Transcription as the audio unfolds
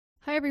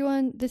Hi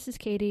everyone, this is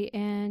Katie,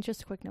 and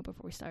just a quick note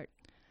before we start.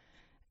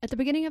 At the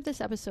beginning of this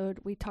episode,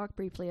 we talked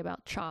briefly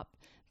about CHOP,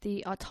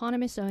 the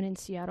autonomous zone in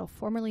Seattle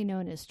formerly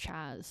known as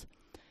Chaz.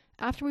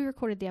 After we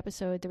recorded the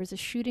episode, there was a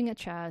shooting at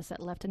Chaz that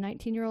left a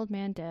 19-year-old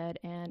man dead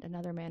and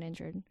another man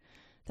injured.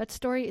 That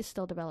story is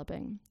still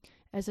developing.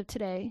 As of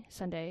today,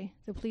 Sunday,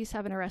 the police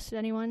haven't arrested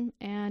anyone,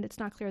 and it's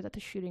not clear that the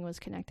shooting was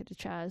connected to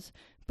Chaz,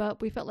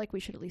 but we felt like we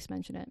should at least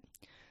mention it.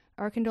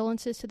 Our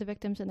condolences to the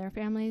victims and their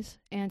families,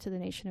 and to the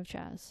nation of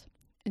Chaz.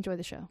 Enjoy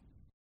the show.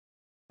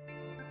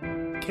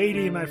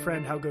 Katie, my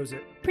friend, how goes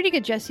it? Pretty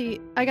good,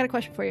 Jesse. I got a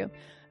question for you.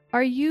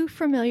 Are you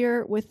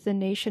familiar with the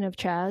nation of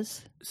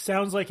Chaz?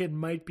 Sounds like it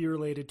might be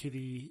related to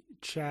the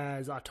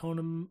Chaz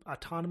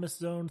autonomous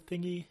zone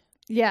thingy.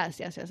 Yes.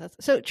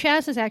 So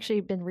Chaz has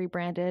actually been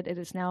rebranded. It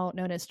is now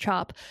known as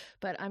CHOP,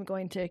 but I'm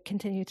going to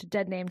continue to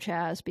dead name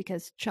Chaz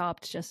because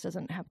Chopped just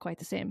doesn't have quite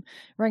the same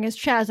ring as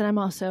Chaz, and I'm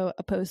also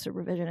opposed to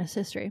revisionist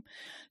history.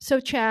 So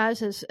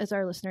Chaz, as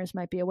our listeners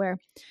might be aware,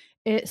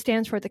 it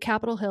stands for the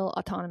Capitol Hill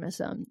Autonomous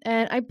Zone.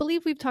 And I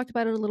believe we've talked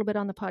about it a little bit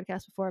on the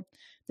podcast before.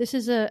 This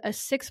is a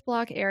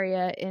 6-block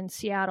area in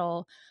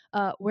Seattle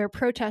where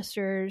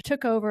protesters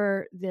took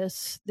over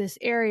this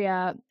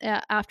area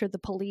after the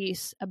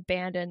police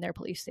abandoned their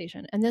police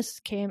station. And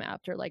this came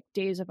after like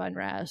days of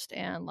unrest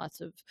and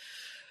lots of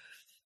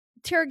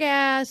tear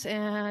gas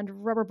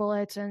and rubber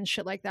bullets and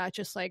shit like that.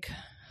 Just like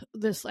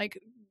this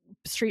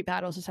street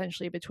battles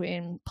essentially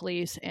between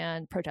police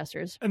and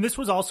protesters. And this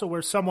was also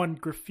where someone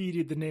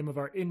graffitied the name of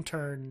our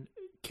intern,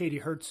 Katie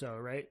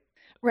Herzog, right?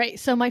 Right.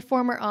 So my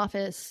former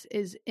office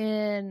is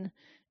in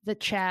the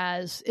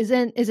Chaz, is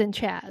in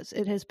Chaz.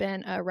 It has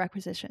been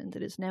requisitioned.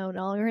 It is now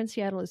no longer in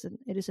Seattle.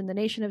 It is in the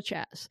nation of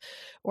Chaz,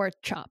 or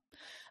CHOP.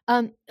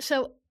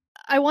 So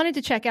I wanted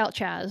to check out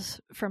Chaz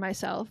for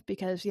myself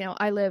because, you know,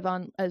 I live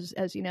on,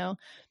 as you know,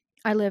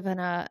 I live on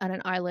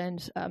an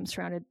island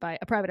surrounded by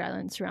a private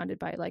island surrounded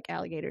by like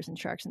alligators and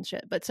sharks and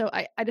shit. But so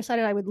I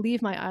decided I would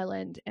leave my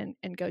island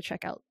and go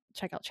check out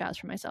Chaz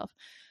for myself.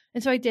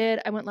 And so I did.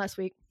 I went last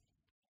week,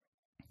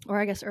 or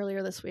I guess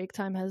earlier this week.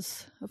 Time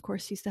has, of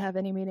course, ceased to have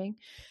any meaning.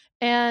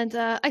 And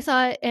I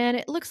saw it, and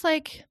it looks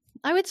like,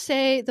 I would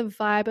say the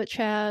vibe at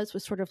Chaz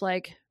was sort of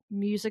like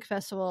music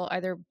festival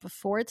either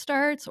before it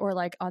starts or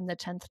like on the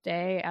 10th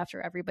day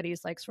after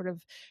everybody's like sort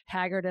of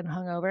haggard and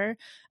hungover.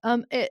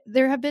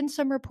 There have been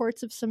some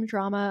reports of some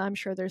drama. I'm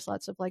sure there's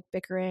lots of like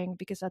bickering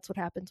because that's what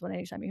happens when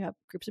anytime you have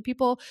groups of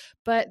people,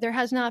 but there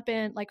has not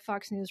been, like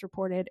Fox News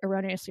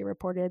erroneously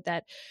reported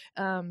that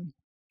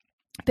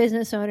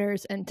business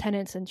owners and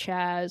tenants in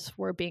Chaz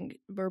were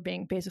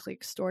being basically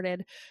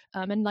extorted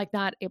and like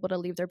not able to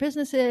leave their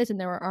businesses, and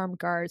there were armed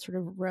guards sort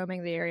of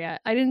roaming the area.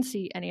 I didn't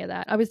see any of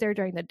that. I was there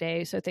during the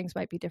day, so things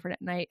might be different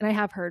at night. And I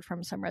have heard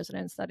from some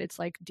residents that it's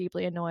like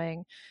deeply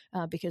annoying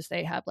because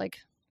they have like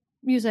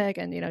music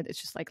and, you know,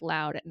 it's just like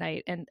loud at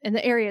night, and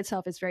the area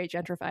itself is very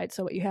gentrified.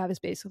 So what you have is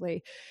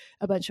basically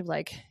a bunch of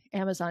like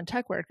Amazon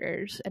tech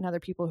workers and other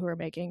people who are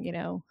making, you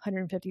know,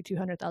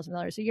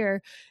 $150,000-$200,000 a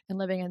year and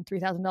living in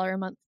 $3,000 a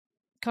month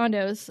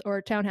condos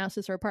or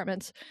townhouses or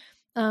apartments,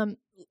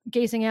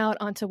 gazing out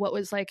onto what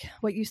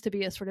used to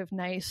be a sort of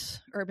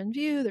nice urban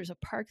view. There's a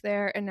park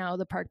there, and now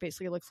the park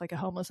basically looks like a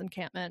homeless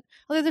encampment,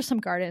 although there's some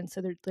gardens,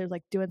 so they're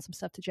like doing some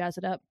stuff to jazz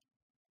it up.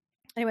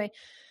 Anyway,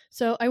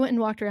 so I went and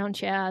walked around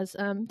Chaz.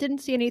 Didn't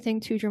see anything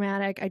too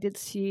dramatic. I did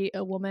see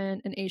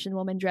an Asian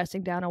woman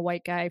dressing down a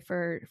white guy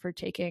for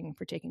taking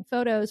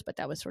photos, but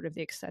that was sort of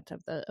the extent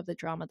of the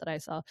drama that I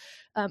saw.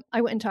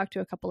 I went and talked to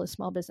a couple of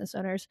small business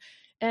owners,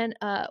 and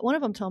one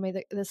of them told me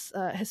that this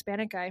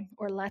Hispanic guy,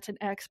 or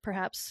Latinx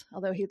perhaps,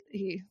 although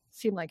he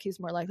seemed like he's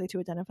more likely to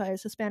identify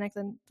as Hispanic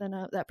than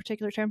that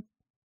particular term.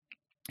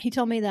 He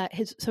told me that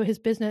his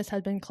business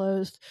had been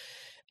closed,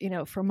 you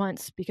know, for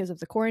months because of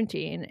the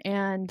quarantine.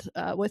 And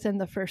within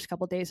the first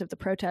couple of days of the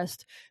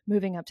protest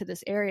moving up to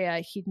this area,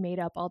 he'd made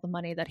up all the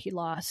money that he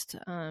lost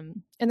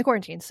in the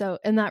quarantine. So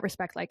in that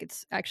respect, like,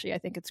 it's actually, I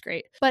think it's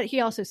great. But he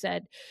also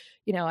said,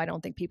 you know, I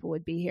don't think people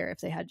would be here if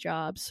they had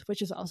jobs,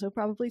 which is also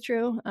probably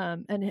true.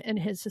 And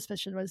his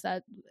suspicion was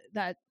that,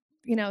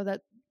 you know,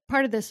 that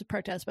part of this is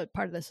protest, but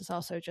part of this is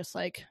also just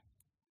like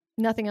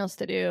nothing else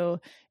to do.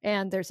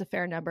 And there's a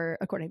fair number,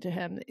 according to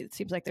him, it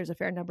seems like there's a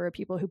fair number of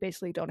people who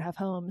basically don't have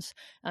homes.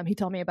 He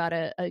told me about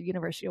a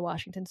University of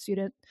Washington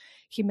student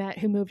he met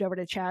who moved over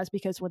to Chaz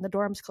because when the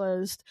dorms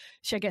closed,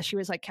 I guess she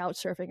was like couch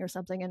surfing or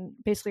something and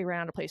basically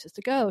ran out of places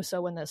to go.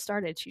 So when this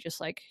started, she just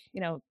like,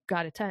 you know,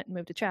 got a tent and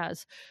moved to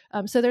Chaz.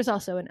 So there's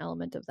also an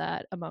element of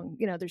that among,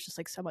 you know, there's just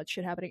like so much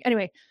shit happening.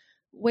 Anyway,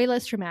 way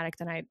less dramatic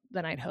than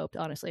I'd hoped,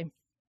 honestly.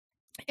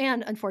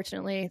 And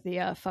unfortunately,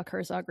 the fuck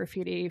Herzog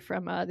graffiti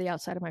from the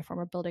outside of my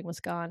former building was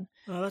gone.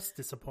 Oh, that's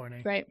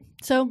disappointing. Right.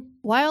 So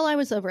while I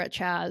was over at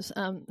Chaz,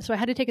 so I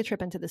had to take a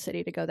trip into the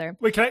city to go there.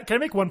 Wait, can I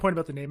make one point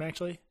about the name,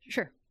 actually?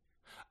 Sure.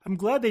 I'm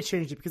glad they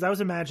changed it because I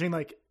was imagining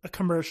like a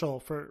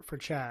commercial for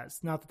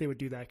Chaz. Not that they would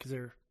do that because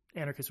they're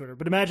anarchists or whatever,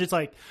 but imagine it's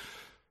like,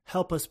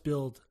 help us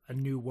build a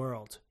new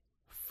world.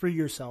 Free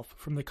yourself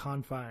from the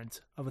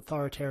confines of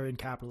authoritarian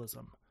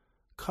capitalism.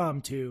 Come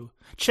to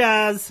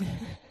Chaz.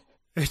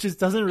 It just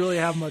doesn't really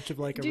have much of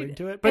like a Dude, ring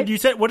to it. But you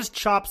said, what does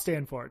CHOP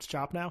stand for? It's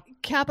CHOP now?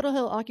 Capitol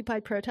Hill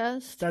Occupied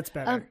Protest. That's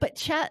better. But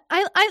Chaz,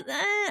 I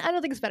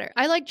don't think it's better.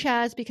 I like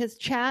Chaz because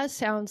Chaz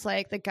sounds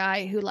like the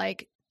guy who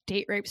like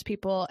date rapes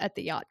people at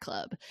the yacht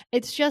club.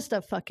 It's just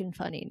a fucking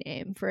funny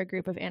name for a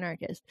group of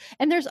anarchists.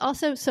 And there's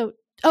also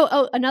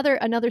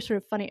another sort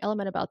of funny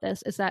element about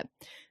this is that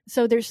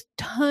there's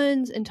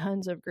tons and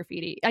tons of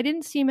graffiti. I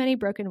didn't see many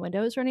broken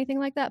windows or anything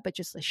like that, but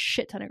just a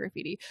shit ton of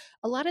graffiti.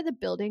 A lot of the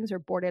buildings are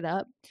boarded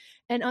up,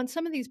 and on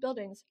some of these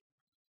buildings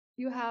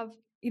you'll have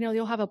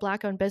a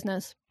black owned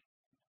business,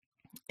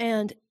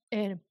 and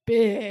in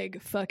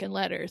big fucking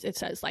letters it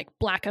says like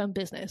black owned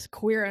business,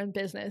 queer owned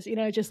business,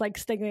 just like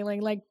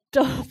signaling like,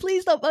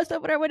 please don't post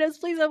up in our windows,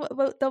 please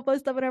don't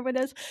post up in our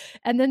windows.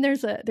 And then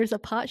there's a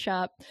pot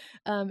shop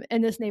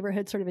in this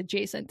neighborhood sort of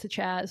adjacent to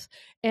Chaz,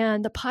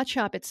 and the pot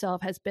shop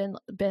itself has been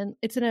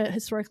it's in a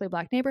historically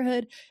black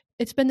neighborhood.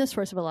 It's been the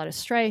source of a lot of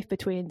strife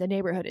between the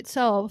neighborhood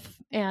itself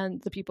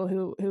and the people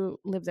who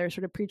live there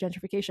sort of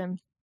pre-gentrification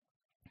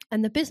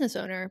and the business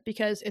owner,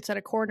 because it's at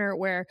a corner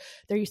where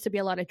there used to be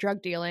a lot of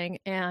drug dealing,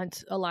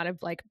 and a lot of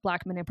like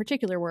black men in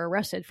particular were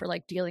arrested for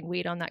like dealing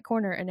weed on that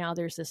corner. And now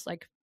there's this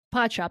like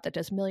pot shop that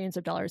does millions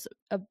of dollars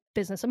of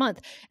business a month.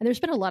 And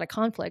there's been a lot of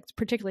conflict,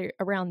 particularly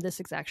around this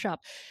exact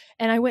shop.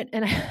 And I went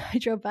and I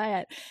drove by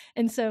it.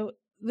 And so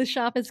the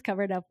shop is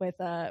covered up with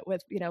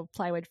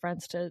plywood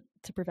fronts to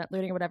prevent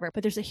looting or whatever.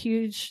 But there's a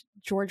huge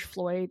George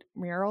Floyd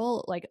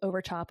mural like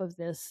over top of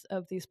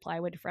these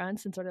plywood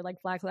fronts, and sort of like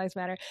Black Lives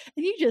Matter.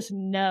 And you just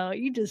know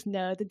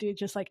the dude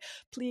just like,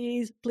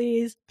 please,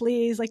 please,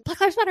 please, like Black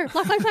Lives Matter,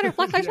 Black Lives Matter,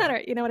 Black Lives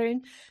Matter. You know what I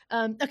mean?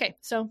 Okay,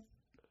 so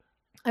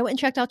I went and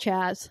checked out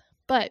Chaz,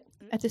 but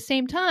at the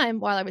same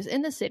time, while I was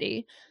in the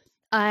city,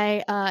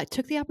 I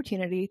took the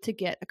opportunity to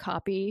get a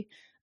copy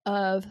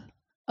of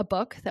a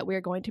book that we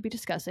are going to be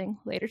discussing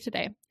later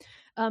today.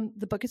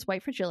 The book is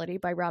White Fragility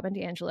by Robin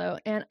DiAngelo,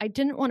 and I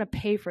didn't want to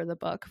pay for the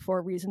book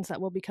for reasons that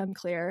will become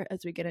clear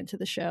as we get into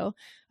the show.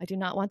 I do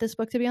not want this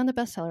book to be on the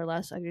bestseller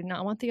list. I do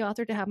not want the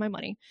author to have my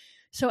money.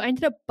 So I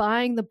ended up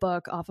buying the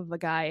book off of a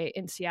guy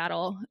in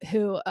Seattle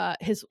who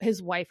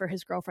his wife or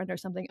his girlfriend or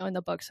something owned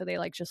the book, so they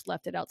like just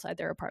left it outside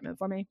their apartment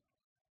for me.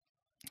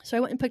 So I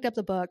went and picked up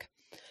the book.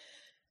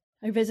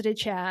 I visited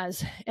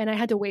Chaz, and I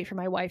had to wait for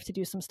my wife to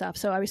do some stuff.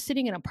 So I was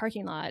sitting in a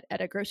parking lot at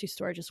a grocery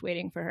store just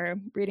waiting for her,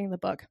 reading the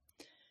book.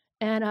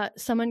 And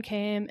someone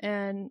came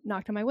and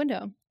knocked on my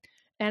window.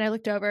 And I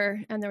looked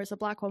over, and there was a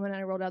black woman, and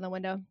I rolled down the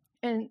window.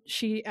 And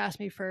she asked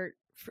me for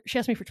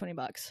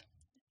 $20.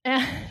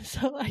 And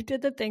so I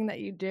did the thing that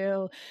you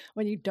do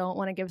when you don't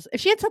want to give. If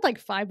she had said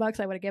like $5,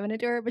 I would have given it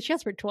to her, but she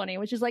asked for 20,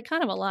 which is like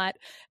kind of a lot.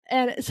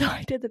 And so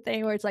I did the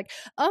thing where it's like,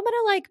 I'm going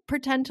to like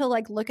pretend to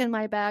like look in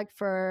my bag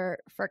for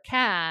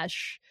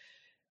cash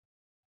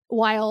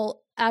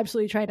while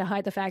absolutely trying to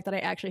hide the fact that I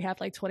actually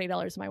have like $20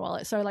 in my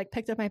wallet. So I like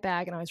picked up my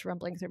bag, and I was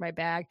rumbling through my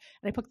bag,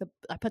 and I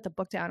put the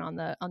book down on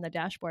the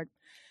dashboard.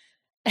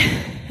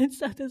 And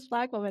so this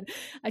black woman,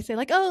 I say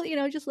like, oh,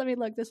 just let me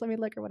look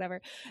or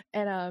whatever.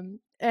 And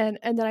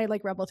then I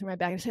like rumble through my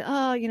bag and say,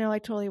 oh, I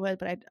totally would,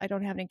 but I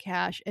don't have any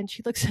cash. And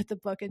she looks at the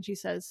book and she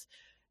says,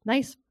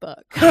 nice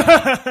book.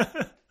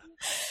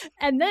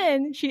 And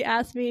then she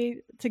asked me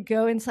to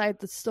go inside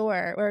the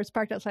store, where it's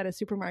parked outside a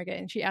supermarket,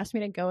 and she asked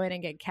me to go in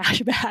and get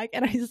cash back.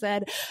 And I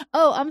said,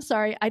 oh, I'm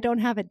sorry, I don't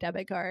have a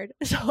debit card.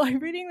 So I'm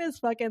reading this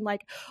fucking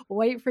like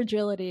White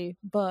Fragility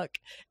book,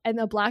 and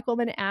the black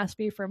woman asked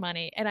me for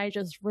money, and I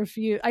just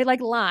refuse. I like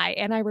lie,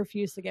 and I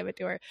refuse to give it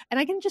to her. And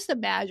I can just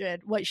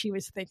imagine what she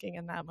was thinking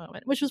in that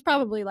moment, which was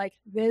probably like,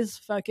 this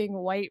fucking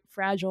white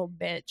fragile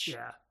bitch.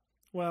 Yeah.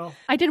 Well,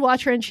 I did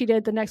watch her, and she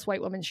did. The next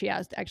white woman she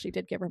asked actually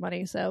did give her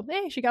money. So,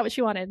 hey, she got what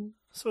she wanted.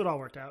 So it all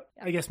worked out.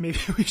 Yeah. I guess maybe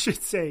we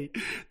should say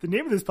the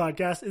name of this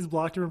podcast is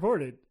Blocked and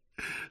Reported.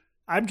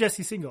 I'm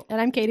Jesse Single. And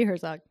I'm Katie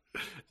Herzog.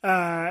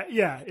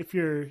 If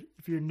you're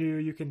new,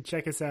 you can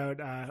check us out,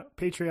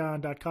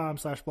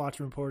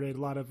 patreon.com/blocked-and-reported.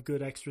 A lot of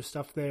good extra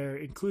stuff there,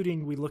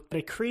 including we looked at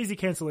a crazy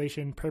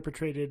cancellation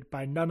perpetrated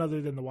by none other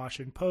than the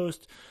Washington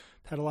Post.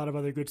 Had a lot of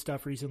other good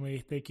stuff recently.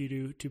 Thank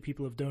you to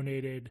people who have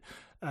donated.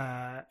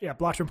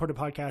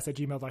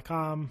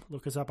 blocked-and-reported@gmail.com.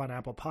 Look us up on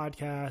Apple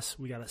Podcasts.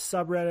 We got a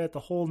subreddit, the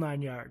whole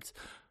 9 yards.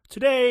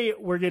 Today,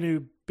 we're going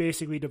to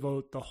basically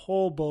devote the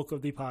whole bulk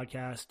of the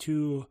podcast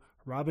to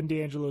Robin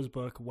DiAngelo's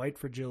book, White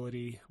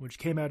Fragility, which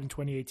came out in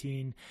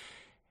 2018.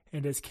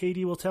 And as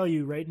Katie will tell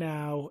you right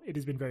now, it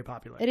has been very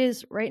popular. It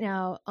is right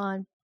now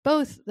on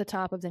both the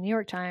top of the New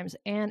York Times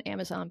and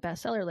Amazon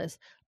bestseller list,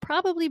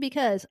 probably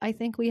because I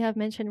think we have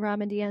mentioned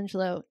Robin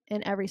DiAngelo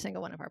in every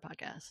single one of our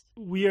podcasts.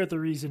 We are the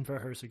reason for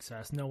her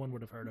success. No one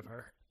would have heard of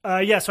her.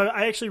 So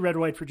I actually read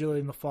White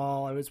Fragility in the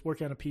fall. I was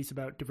working on a piece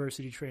about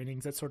diversity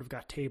trainings that sort of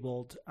got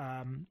tabled.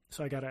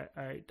 So I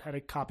had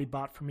a copy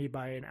bought for me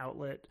by an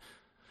outlet.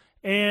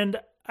 And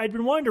I'd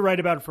been wanting to write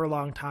about it for a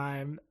long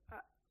time. I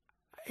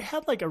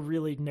had like a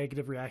really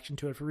negative reaction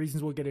to it for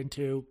reasons we'll get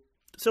into.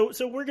 So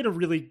we're going to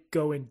really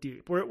go in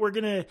deep. We're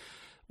going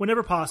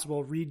whenever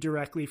possible, read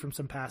directly from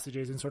some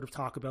passages and sort of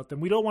talk about them.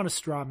 We don't want to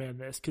straw man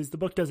this because the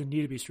book doesn't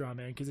need to be straw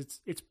man because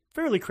it's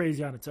fairly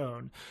crazy on its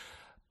own.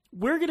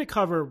 We're going to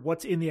cover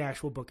what's in the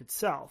actual book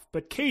itself.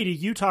 But Katie,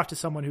 you talked to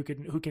someone who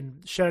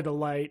can shed a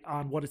light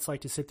on what it's like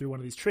to sit through one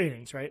of these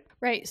trainings, right?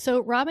 Right.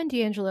 So Robin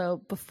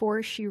DiAngelo,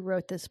 before she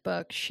wrote this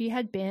book, she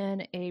had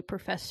been a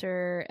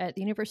professor at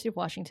the University of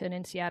Washington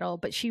in Seattle,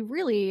 but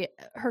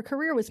her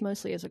career was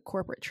mostly as a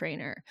corporate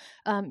trainer.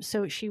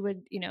 So she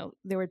would,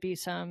 there would be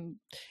some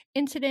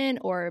incident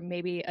or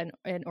maybe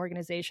an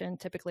organization,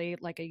 typically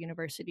like a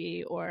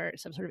university or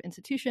some sort of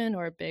institution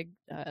or a big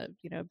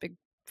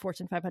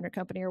Fortune 500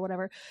 company or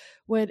whatever,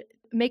 would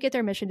make it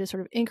their mission to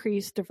sort of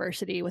increase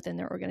diversity within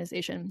their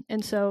organization.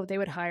 And so they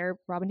would hire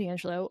Robin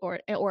DiAngelo,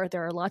 or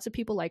there are lots of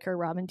people like her.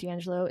 Robin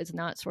DiAngelo is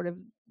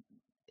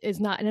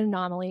not an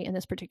anomaly in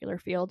this particular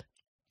field.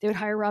 They would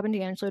hire Robin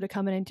DiAngelo to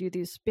come in and do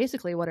these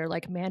basically what are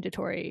like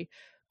mandatory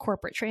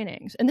corporate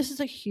trainings. And this is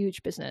a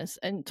huge business.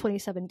 In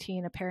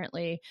 2017,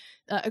 apparently,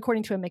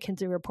 according to a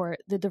McKinsey report,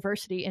 the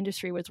diversity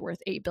industry was worth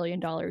 $8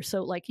 billion.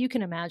 So like you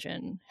can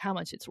imagine how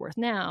much it's worth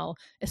now,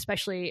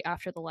 especially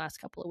after the last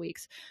couple of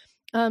weeks.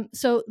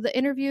 So the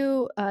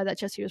interview that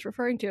Jesse was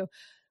referring to,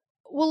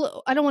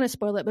 well, I don't want to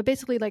spoil it, but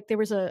basically like there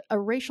was a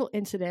racial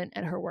incident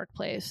at her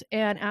workplace.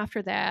 And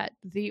after that,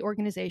 the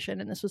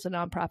organization, and this was a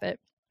nonprofit,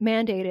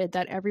 mandated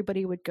that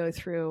everybody would go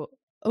through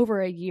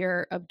over a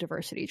year of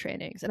diversity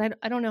trainings. And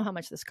I don't know how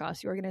much this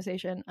costs the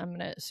organization. I'm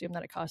going to assume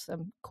that it costs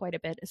them quite a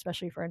bit,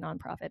 especially for a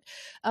nonprofit.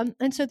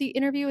 And so the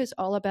interview is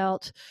all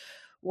about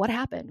what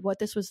happened,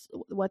 what it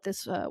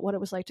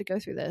was like to go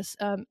through this.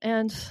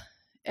 And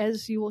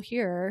as you will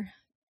hear,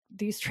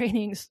 these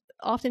trainings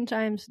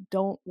oftentimes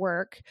don't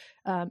work,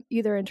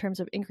 either in terms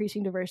of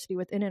increasing diversity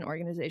within an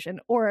organization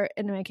or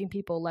in making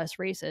people less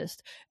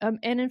racist. And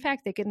in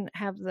fact, they can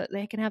have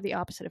the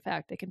opposite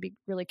effect. They can be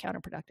really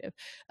counterproductive.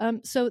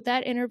 So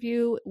that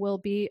interview will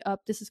be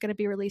up. This is going to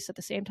be released at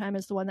the same time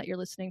as the one that you're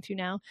listening to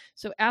now.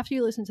 So after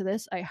you listen to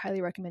this, I highly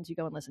recommend you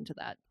go and listen to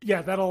that.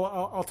 Yeah,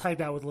 I'll tag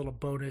that with a little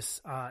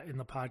bonus in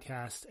the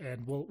podcast,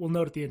 and we'll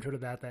note at the intro to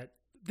that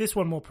this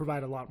one will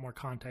provide a lot more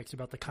context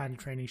about the kind of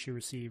training she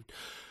received.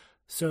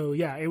 So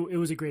yeah, it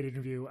was a great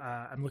interview.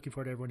 I'm looking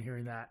forward to everyone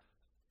hearing that.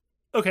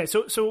 Okay,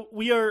 so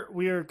we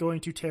are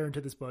going to tear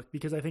into this book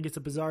because I think it's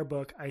a bizarre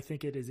book. I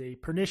think it is a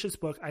pernicious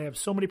book. I have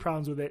so many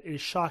problems with it. It is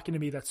shocking to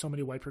me that so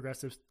many white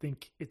progressives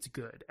think it's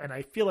good. And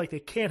I feel like they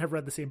can't have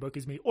read the same book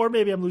as me. Or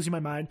maybe I'm losing my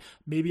mind.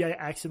 Maybe I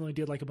accidentally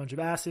did like a bunch of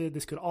acid.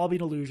 This could all be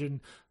an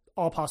illusion.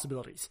 All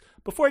possibilities.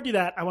 Before I do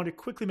that, I want to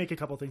quickly make a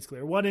couple things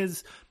clear. One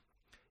is,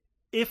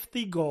 if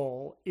the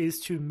goal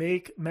is to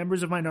make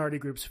members of minority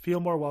groups feel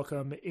more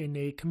welcome in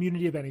a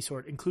community of any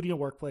sort, including a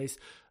workplace,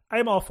 I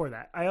am all for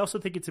that. I also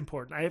think it's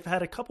important. I have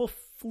had a couple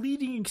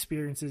fleeting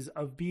experiences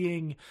of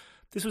being,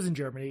 this was in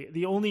Germany,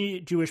 the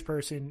only Jewish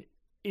person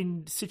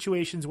in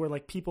situations where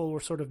like people were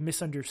sort of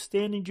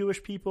misunderstanding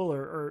Jewish people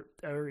or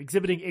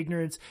exhibiting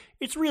ignorance.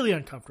 It's really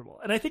uncomfortable.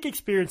 And I think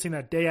experiencing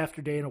that day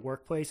after day in a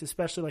workplace,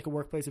 especially like a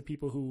workplace of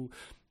people who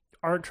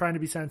aren't trying to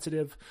be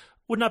sensitive,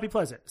 would not be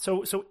pleasant.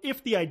 So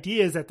if the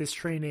idea is that this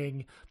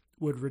training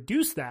would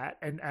reduce that,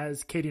 and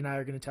as Katie and I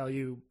are going to tell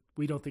you,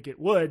 we don't think it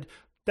would,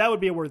 that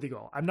would be a worthy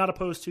goal. I'm not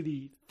opposed to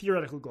the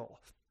theoretical goal.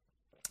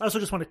 I also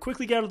just want to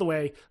quickly get out of the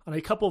way on a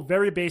couple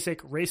very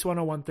basic Race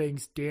 101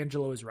 things.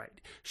 DiAngelo is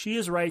right. She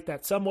is right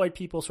that some white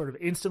people sort of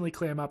instantly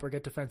clam up or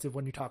get defensive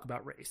when you talk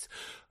about race.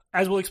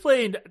 As we'll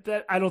explain,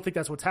 that I don't think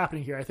that's what's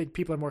happening here. I think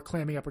people are more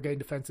clamming up or getting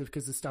defensive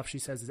because the stuff she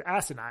says is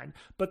asinine.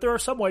 But there are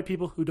some white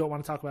people who don't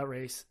want to talk about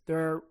race.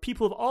 There are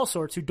people of all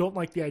sorts who don't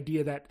like the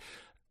idea that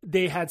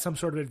they had some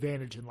sort of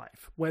advantage in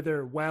life,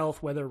 whether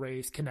wealth, whether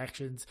race,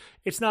 connections.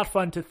 It's not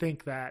fun to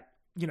think that,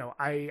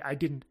 I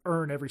didn't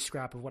earn every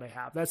scrap of what I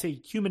have. That's a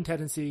human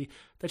tendency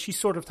that she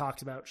sort of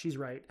talks about. She's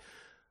right.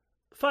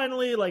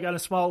 Finally, like on a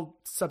small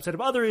subset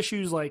of other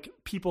issues, like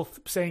people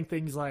saying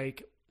things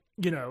like,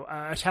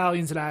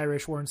 Italians and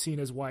Irish weren't seen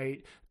as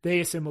white. They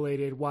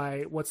assimilated.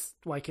 Why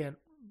can't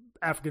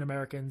African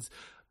Americans?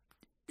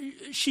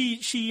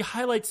 She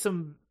highlights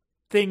some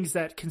things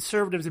that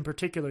conservatives in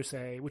particular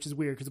say, which is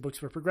weird because the book's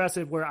for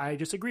progressive, where I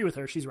just agree with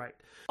her. She's right.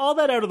 All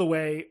that out of the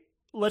way,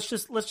 let's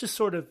just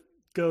sort of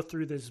go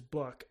through this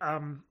book.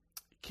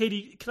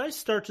 Katie, can I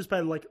start just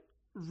by like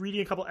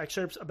reading a couple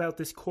excerpts about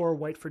this core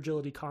white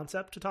fragility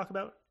concept to talk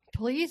about?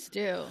 Please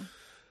do.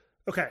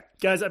 Okay,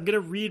 guys, I'm going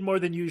to read more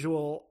than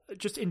usual.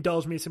 Just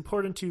indulge me. It's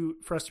important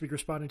for us to be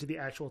responding to the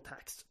actual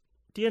text.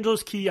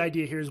 DiAngelo's key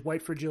idea here is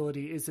white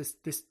fragility is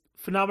this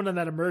phenomenon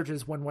that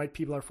emerges when white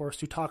people are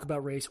forced to talk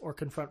about race or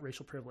confront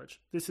racial privilege.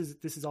 This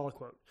is all a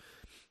quote.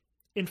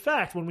 In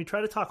fact, when we try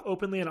to talk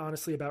openly and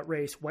honestly about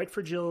race, white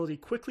fragility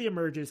quickly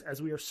emerges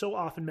as we are so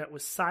often met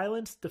with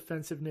silence,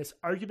 defensiveness,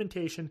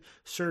 argumentation,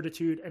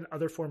 certitude, and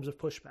other forms of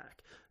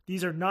pushback.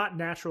 These are not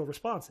natural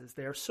responses.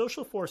 They are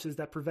social forces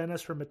that prevent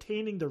us from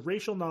attaining the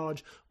racial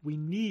knowledge we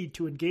need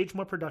to engage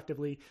more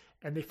productively,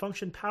 and they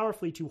function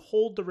powerfully to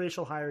hold the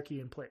racial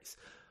hierarchy in place.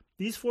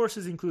 These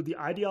forces include the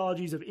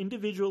ideologies of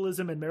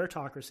individualism and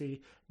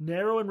meritocracy,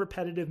 narrow and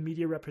repetitive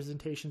media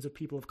representations of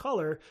people of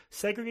color,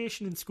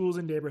 segregation in schools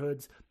and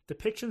neighborhoods,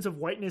 depictions of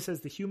whiteness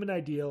as the human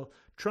ideal,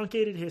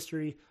 truncated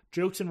history,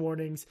 jokes and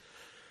warnings,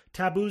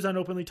 taboos on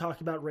openly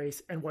talking about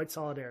race, and white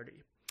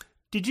solidarity.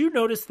 Did you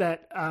notice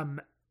that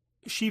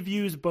she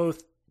views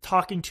both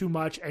talking too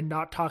much and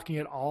not talking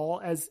at all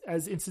as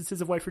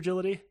instances of white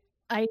fragility?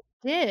 I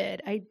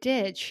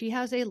did. She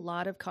has a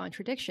lot of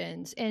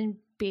contradictions in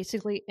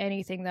basically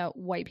anything that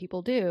white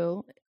people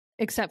do,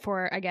 except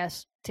for, I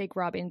guess, take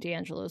Robin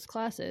DiAngelo's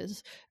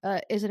classes,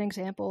 is an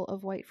example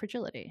of white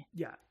fragility.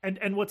 Yeah.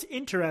 And what's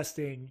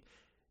interesting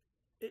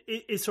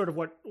is sort of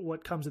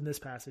what comes in this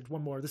passage.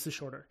 One more. This is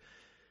shorter.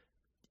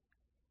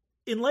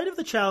 In light of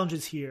the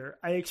challenges here,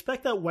 I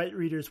expect that white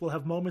readers will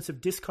have moments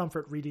of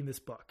discomfort reading this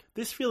book.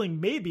 This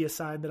feeling may be a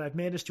sign that I've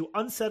managed to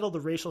unsettle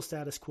the racial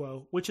status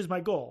quo, which is my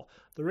goal.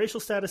 The racial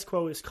status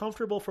quo is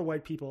comfortable for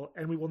white people,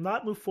 and we will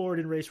not move forward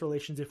in race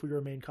relations if we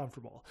remain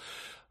comfortable.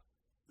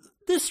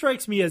 This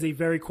strikes me as a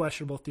very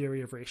questionable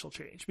theory of racial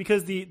change,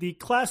 because the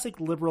classic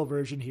liberal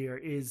version here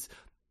is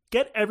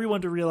get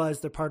everyone to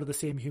realize they're part of the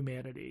same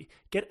humanity.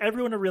 Get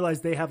everyone to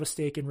realize they have a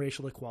stake in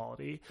racial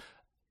equality.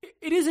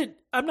 It isn't,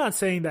 I'm not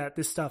saying that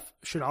this stuff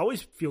should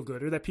always feel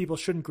good or that people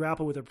shouldn't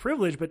grapple with their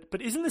privilege,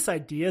 but isn't this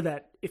idea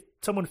that if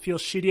someone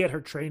feels shitty at her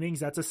trainings,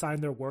 that's a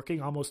sign they're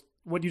working, almost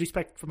what you'd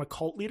expect from a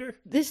cult leader?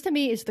 This to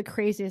me is the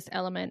craziest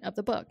element of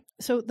the book.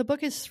 So the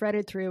book is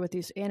threaded through with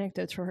these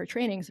anecdotes from her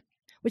trainings,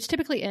 which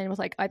typically end with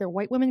like either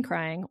white women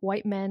crying,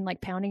 white men like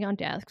pounding on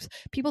desks,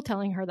 people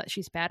telling her that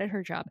she's bad at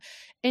her job.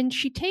 And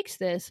she takes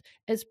this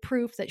as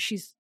proof that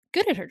she's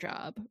good at her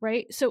job,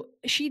 right? So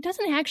she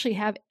doesn't actually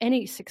have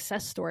any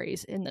success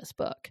stories in this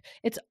book.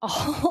 It's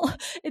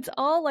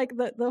all like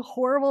the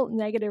horrible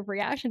negative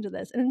reaction to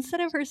this. And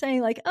instead of her saying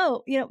like,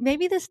 oh,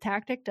 maybe this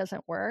tactic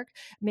doesn't work,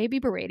 maybe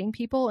berating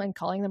people and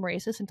calling them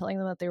racist and telling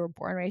them that they were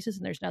born racist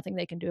and there's nothing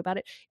they can do about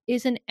it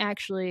isn't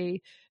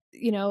actually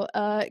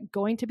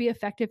going to be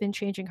effective in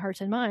changing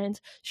hearts and minds.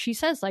 She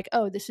says like,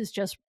 oh, this is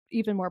just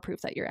even more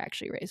proof that you're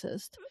actually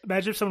racist.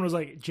 Imagine if someone was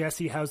like,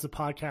 Jesse, how's the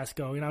podcast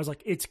going? And I was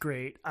like, it's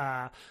great.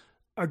 Our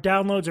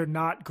downloads are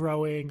not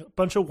growing. A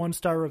bunch of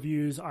 1-star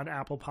reviews on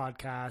Apple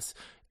Podcasts.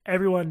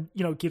 Everyone,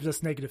 gives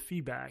us negative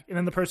feedback. And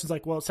then the person's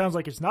like, well, it sounds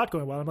like it's not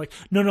going well. I'm like,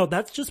 no,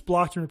 that's just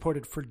blocked and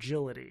reported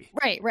fragility.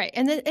 Right.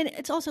 And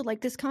it's also like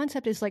this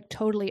concept is like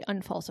totally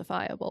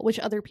unfalsifiable,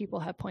 which other people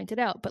have pointed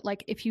out. But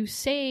like if you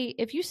say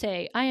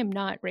I am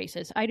not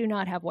racist, I do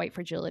not have white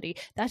fragility,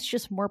 that's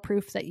just more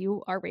proof that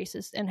you are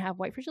racist and have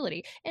white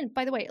fragility. And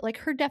by the way, like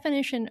her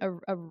definition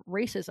of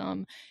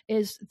racism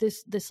is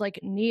this like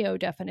neo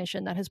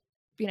definition that has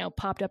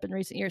popped up in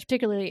recent years,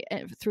 particularly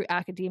through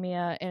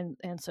academia and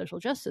social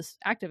justice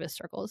activist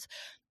circles.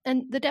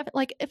 And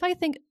if I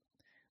think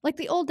like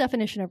the old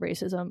definition of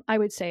racism, I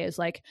would say is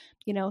like,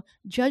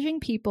 judging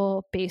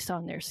people based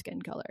on their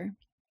skin color.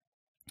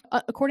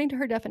 According to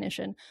her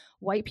definition,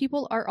 white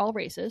people are all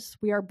racist.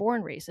 We are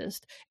born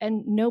racist,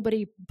 and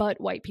nobody but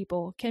white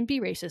people can be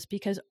racist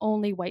because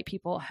only white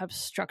people have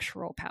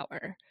structural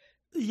power.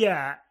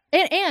 Yeah.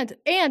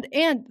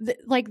 And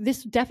like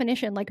this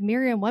definition, like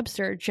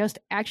Merriam-Webster just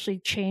actually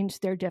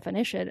changed their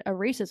definition of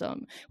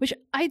racism, which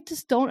I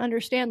just don't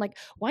understand. Like,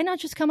 why not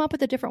just come up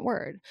with a different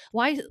word?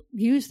 Why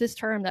use this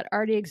term that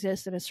already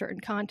exists in a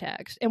certain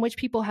context in which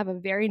people have a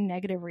very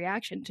negative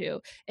reaction to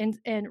and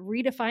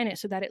redefine it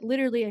so that it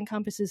literally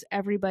encompasses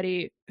every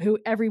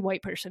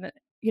white person,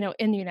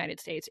 in the United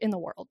States, in the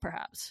world,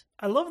 perhaps.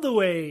 I love the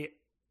way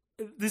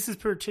this is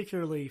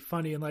particularly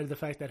funny in light of the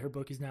fact that her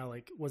book is now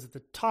was at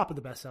the top of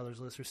the bestsellers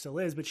list, or still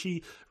is, but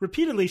she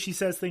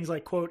says things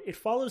like, quote, "It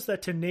follows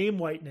that to name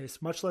whiteness,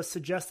 much less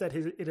suggest that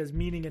it has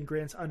meaning and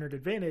grants unearned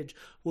advantage,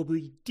 will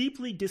be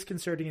deeply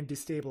disconcerting and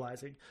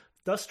destabilizing,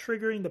 thus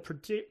triggering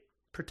the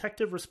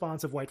protective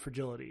response of white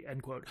fragility,"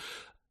 end quote.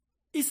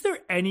 Is there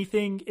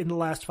anything in the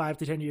last 5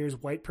 to 10 years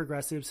white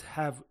progressives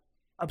have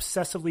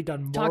obsessively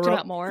done more? Talked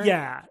about more?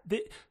 Yeah.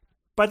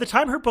 By the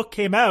time her book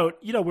came out,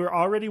 we're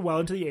already well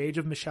into the age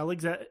of Michelle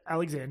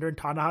Alexander and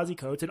Ta-Nehisi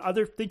Coates and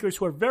other thinkers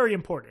who are very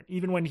important,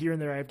 even when here and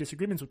there I have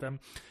disagreements with them.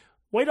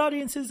 White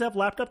audiences have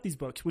lapped up these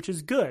books, which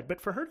is good. But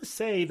for her to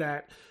say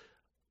that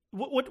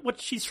what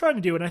she's trying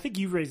to do, and I think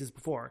you've raised this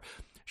before,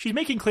 she's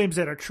making claims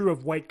that are true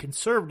of white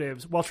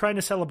conservatives while trying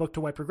to sell a book to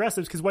white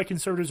progressives because white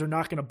conservatives are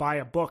not going to buy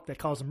a book that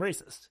calls them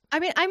racist. I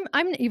mean,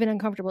 I'm even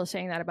uncomfortable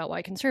saying that about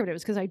white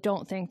conservatives because I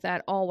don't think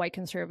that all white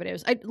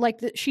conservatives,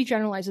 she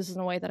generalizes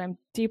in a way that I'm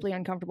deeply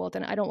uncomfortable with,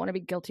 and I don't want to be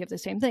guilty of the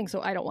same thing. So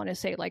I don't want to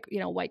say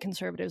white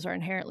conservatives are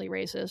inherently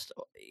racist.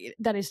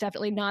 That is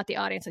definitely not the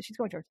audience that she's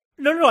going towards.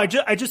 No. I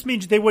just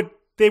mean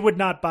they would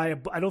not buy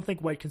I don't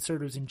think white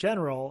conservatives in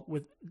general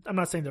I'm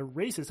not saying they're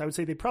racist. I would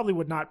say they probably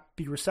would not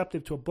be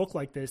receptive to a book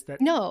like this that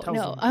tells them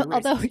they're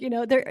although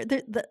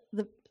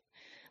racist.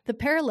 the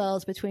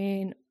parallels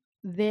between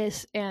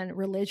this and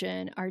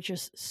religion are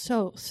just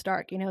so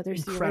stark. You know, there's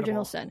Incredible. the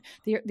original sin.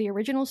 The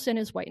original sin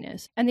is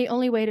whiteness. And the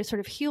only way to sort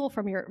of heal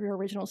from your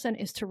original sin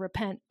is to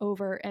repent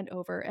over and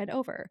over and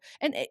over.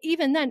 And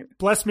even then,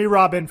 bless me,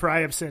 Robin, for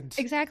I have sinned.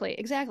 Exactly.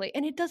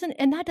 And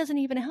that doesn't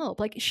even help.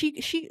 Like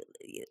the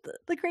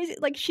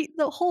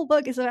whole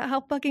book is about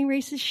how fucking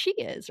racist she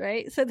is,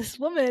 right? So this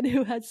woman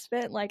who has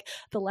spent like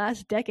the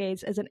last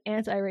decades as an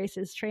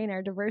anti-racist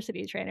trainer,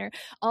 diversity trainer,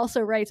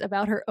 also writes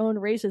about her own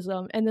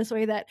racism in this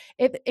way that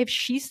if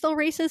she's still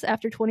racist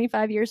after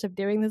 25 years of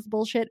doing this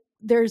bullshit,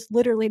 there's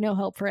literally no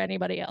help for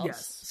anybody else.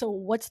 Yes. So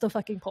what's the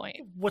fucking point?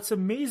 What's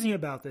amazing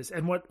about this,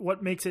 and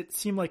what makes it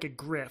seem like a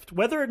grift,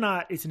 whether or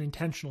not it's an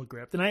intentional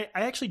grift, and I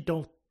actually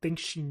don't think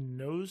she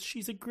knows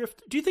she's a grifter.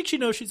 Do you think she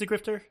knows she's a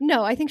grifter?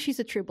 No, I think she's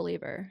a true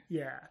believer.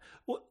 Yeah.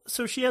 Well,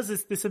 so she has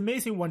this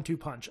amazing 1-2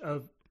 punch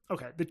of,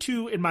 okay, the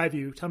two, in my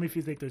view, tell me if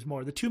you think there's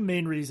more, the two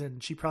main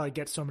reasons she probably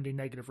gets so many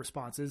negative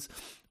responses.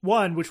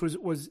 One, which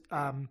was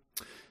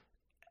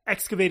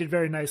excavated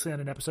very nicely on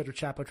an episode of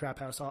Chapo Trap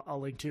House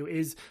I'll link to,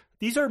 is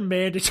these are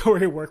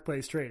mandatory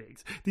workplace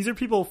trainings. These are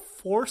people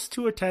forced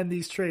to attend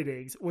these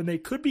trainings when they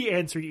could be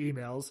answering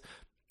emails.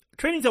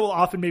 Trainings that will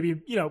often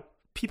maybe, you know,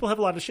 people have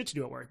a lot of shit to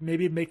do at work.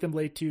 Maybe make them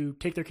late to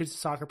take their kids to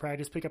soccer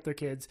practice, pick up their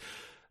kids.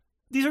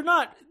 These are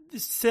not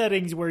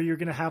settings where you're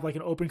going to have like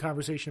an open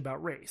conversation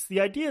about race.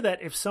 The idea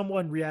that if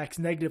someone reacts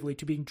negatively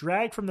to being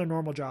dragged from their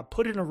normal job,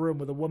 put in a room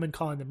with a woman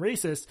calling them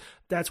racist,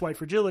 that's white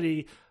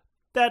fragility.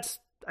 That's,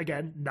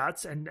 again,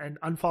 nuts and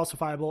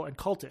unfalsifiable and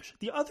cultish.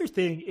 The other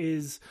thing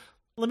is,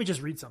 let me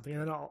just read something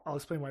and then I'll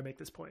explain why I make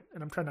this point.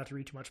 And I'm trying not to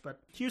read too much, but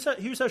here's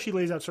how she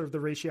lays out sort of the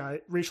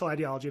racial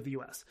ideology of the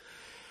U.S.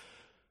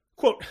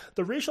 Quote,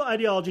 the racial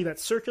ideology that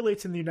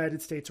circulates in the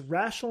United States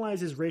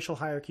rationalizes racial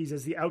hierarchies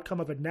as the outcome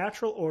of a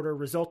natural order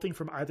resulting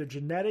from either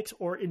genetics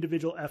or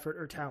individual effort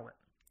or talent.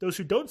 Those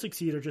who don't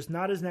succeed are just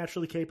not as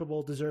naturally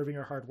capable, deserving,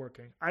 or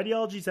hardworking.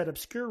 Ideologies that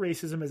obscure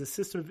racism as a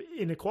system of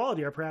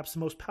inequality are perhaps the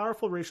most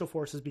powerful racial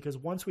forces because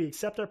once we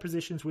accept our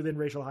positions within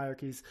racial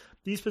hierarchies,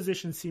 these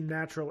positions seem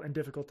natural and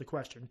difficult to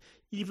question,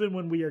 even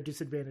when we are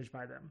disadvantaged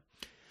by them.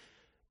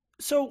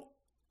 So,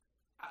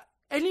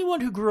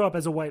 anyone who grew up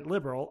as a white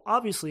liberal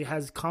obviously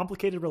has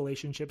complicated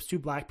relationships to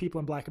black people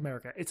in black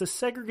America. It's a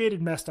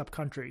segregated, messed up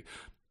country.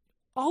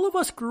 All of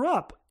us grew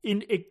up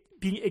in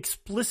being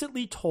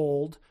explicitly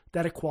told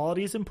that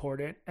equality is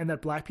important and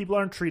that black people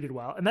aren't treated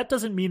well. And that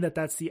doesn't mean that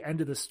that's the end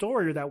of the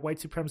story or that white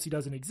supremacy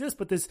doesn't exist,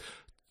 but this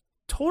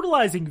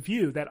totalizing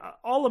view that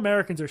all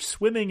Americans are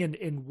swimming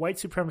in white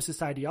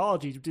supremacist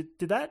ideology,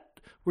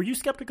 were you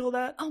skeptical of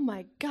that? Oh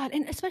my God.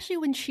 And especially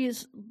when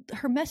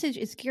her message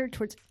is geared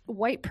towards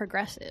white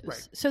progressives.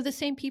 Right. So the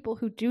same people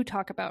who do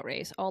talk about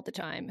race all the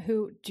time,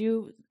 who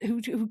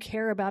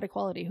care about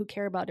equality, who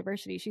care about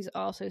diversity. She's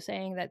also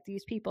saying that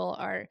these people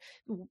are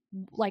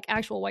like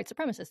actual white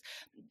supremacists.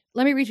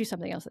 Let me read you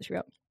something else that she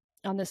wrote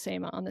on the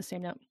same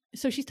note.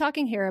 So she's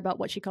talking here about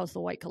what she calls the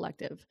white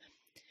collective.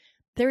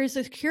 There is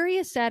a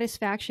curious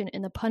satisfaction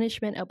in the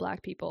punishment of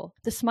black people,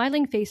 the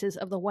smiling faces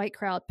of the white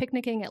crowd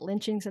picnicking at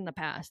lynchings in the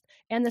past,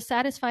 and the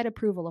satisfied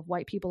approval of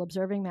white people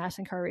observing mass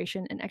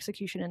incarceration and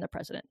execution in the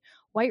president.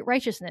 White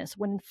righteousness,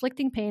 when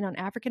inflicting pain on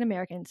African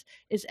Americans,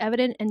 is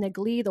evident in the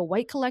glee the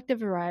white collective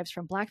derives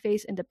from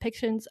blackface and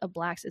depictions of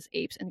blacks as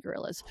apes and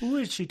gorillas. Who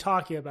is she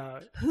talking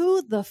about?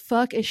 Who the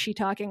fuck is she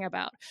talking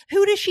about?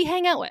 Who does she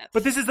hang out with?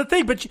 But this is the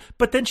thing.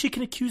 But then she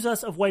can accuse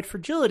us of white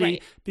fragility,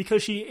 right,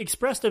 because she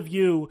expressed a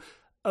view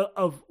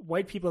of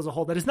white people as a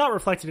whole that is not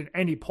reflected in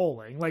any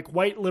polling. Like,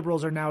 white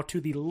liberals are now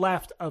to the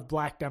left of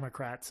black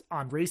Democrats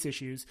on race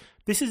issues.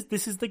 This is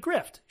the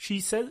grift. She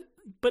says,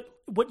 but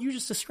what you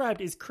just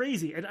described is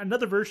crazy. And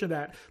another version of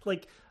that,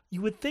 like,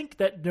 you would think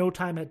that no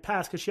time had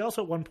passed, because she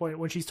also at one point,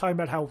 when she's talking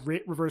about how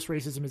reverse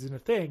racism isn't a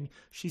thing,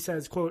 she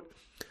says, quote,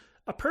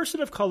 a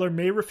person of color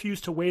may refuse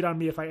to wait on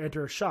me if I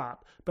enter a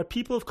shop, but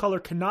people of color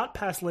cannot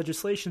pass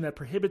legislation that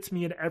prohibits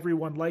me and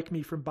everyone like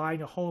me from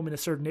buying a home in a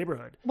certain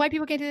neighborhood. White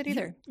people can't do that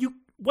either.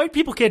 White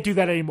people can't do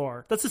that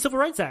anymore. That's the Civil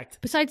Rights Act.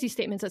 Besides these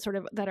statements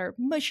that are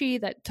mushy,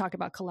 that talk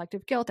about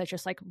collective guilt, that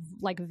just like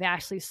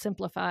vastly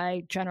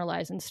simplify,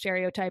 generalize, and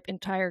stereotype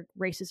entire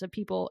races of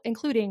people,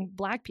 including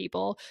black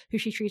people, who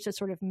she treats as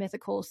sort of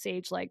mythical,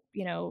 sage-like,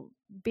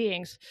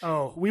 beings.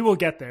 Oh, we will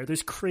get there.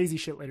 There's crazy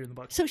shit later in the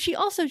book. So she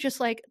also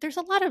just there's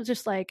a lot of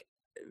just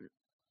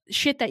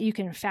shit that you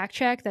can fact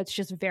check that's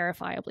just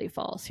verifiably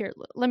false. Here,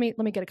 let me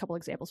get a couple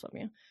examples from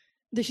you.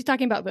 She's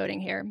talking about voting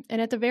here. And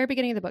at the very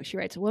beginning of the book, she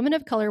writes, women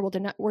of color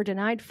were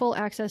denied full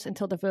access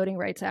until the Voting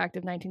Rights Act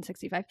of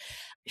 1965.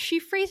 She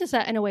phrases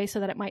that in a way so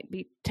that it might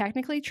be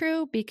technically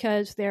true,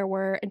 because there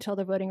were, until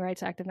the Voting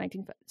Rights Act of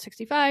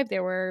 1965,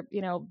 there were,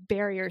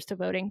 barriers to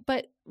voting.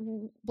 But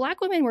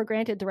Black women were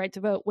granted the right to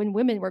vote when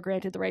women were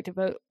granted the right to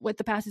vote with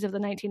the passage of the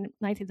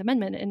 19th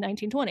Amendment in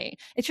 1920.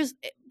 It's just,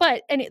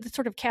 but any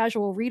sort of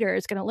casual reader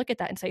is going to look at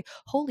that and say,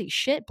 holy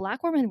shit,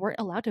 Black women weren't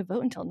allowed to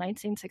vote until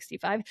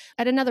 1965.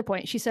 At another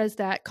point, she says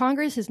that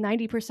Congress is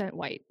 90%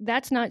 white.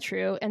 That's not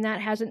true, and that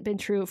hasn't been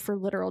true for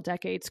literal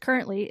decades.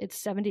 Currently,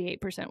 it's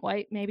 78%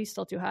 white, maybe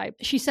still too high.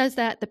 She says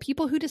that the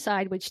people who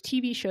decide which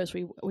TV shows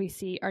we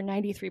see are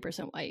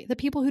 93% white. The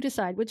people who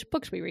decide which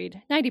books we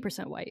read,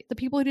 90% white. The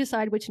people who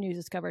decide which news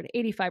is covered,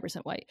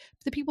 85% white.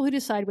 The people who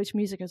decide which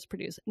music is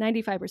produced,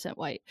 95%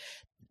 white.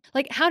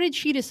 Like, how did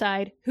she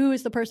decide who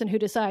is the person who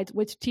decides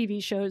which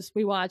TV shows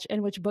we watch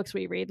and which books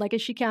we read? Like,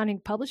 is she counting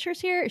publishers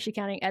here? Is she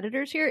counting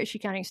editors here? Is she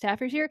counting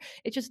staffers here?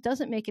 It just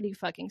doesn't make any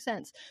fucking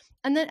sense.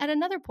 And then at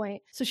another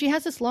point, so she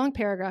has this long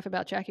paragraph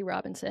about Jackie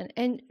Robinson.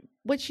 And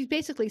what she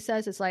basically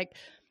says is like,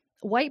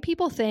 white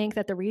people think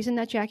that the reason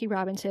that Jackie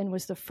Robinson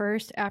was the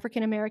first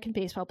African-American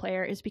baseball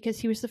player is because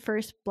he was the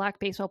first Black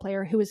baseball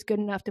player who was good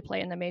enough to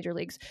play in the major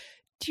leagues.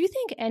 Do you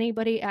think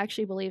anybody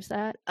actually believes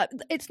that?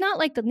 It's not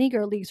like the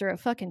Negro Leagues are a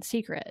fucking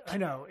secret. I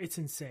know, it's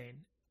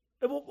insane.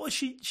 Well,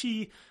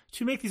 she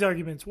to make these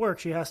arguments work,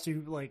 she has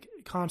to like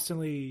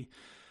constantly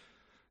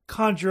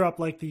conjure up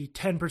like the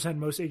 10%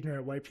 most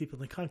ignorant white people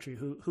in the country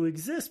who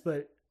exist,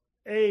 but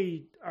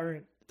A,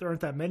 there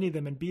aren't that many of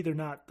them, and B, they're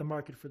not the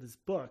market for this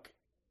book.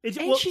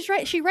 She's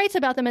right. She writes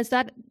about them as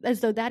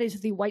though that is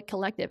the white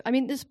collective. I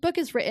mean, this book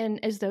is written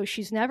as though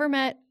she's never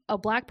met a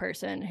Black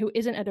person who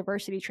isn't a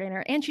diversity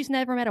trainer, and she's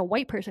never met a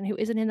white person who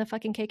isn't in the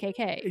fucking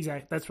KKK.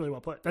 Exactly. That's really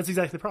well put. That's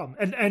exactly the problem.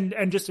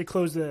 And just to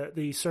close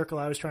the circle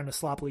I was trying to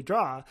sloppily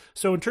draw.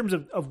 So in terms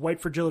of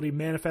white fragility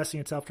manifesting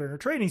itself during her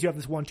trainings, you have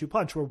this 1-2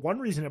 punch where one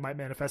reason it might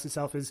manifest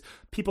itself is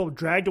people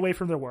dragged away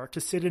from their work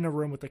to sit in a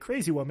room with a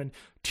crazy woman.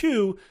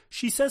 2,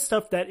 she says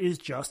stuff that is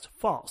just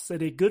false,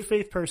 that a good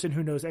faith person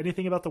who knows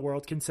anything about the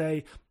world can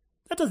say,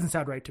 that doesn't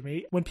sound right to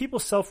me. When people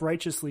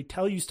self-righteously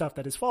tell you stuff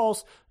that is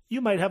false,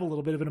 you might have a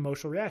little bit of an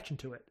emotional reaction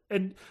to it.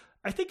 And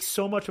I think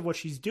so much of what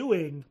she's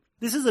doing,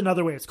 this is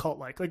another way it's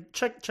cult-like. Like,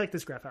 check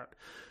this graph out.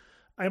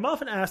 I am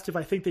often asked if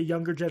I think the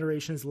younger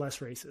generation is less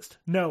racist.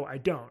 No, I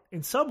don't.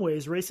 In some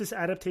ways, racist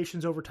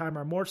adaptations over time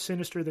are more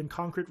sinister than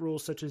concrete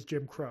rules such as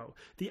Jim Crow.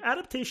 The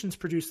adaptations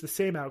produce the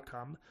same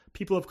outcome.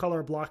 People of color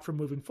are blocked from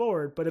moving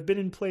forward, but have been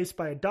in place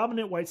by a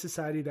dominant white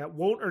society that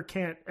won't or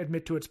can't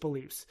admit to its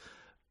beliefs.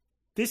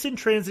 This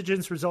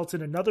intransigence results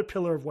in another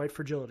pillar of white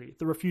fragility,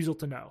 the refusal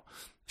to know.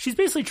 She's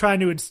basically trying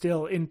to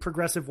instill in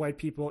progressive white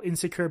people,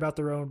 insecure about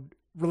their own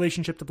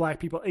relationship to Black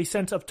people, a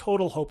sense of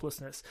total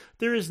hopelessness.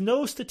 There is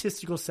no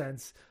statistical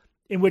sense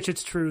in which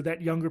it's true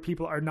that younger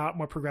people are not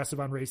more progressive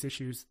on race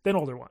issues than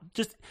older ones.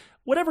 Just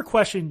whatever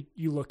question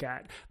you look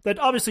at, that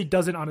obviously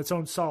doesn't on its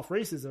own solve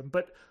racism,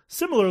 but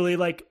similarly,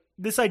 like,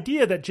 this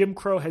idea that Jim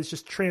Crow has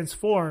just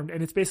transformed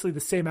and it's basically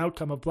the same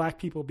outcome of Black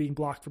people being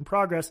blocked from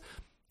progress.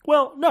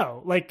 Well,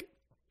 no, like,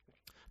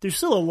 there's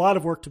still a lot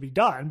of work to be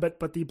done,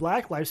 but the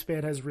Black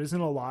lifespan has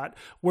risen a lot.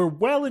 We're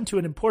well into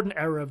an important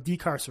era of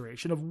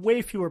decarceration, of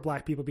way fewer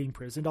Black people being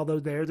imprisoned, although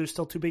there's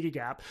still too big a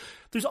gap.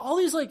 There's all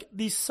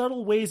these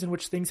subtle ways in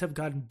which things have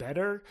gotten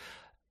better.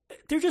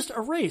 They're just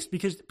erased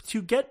because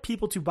to get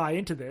people to buy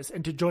into this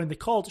and to join the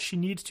cult, she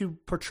needs to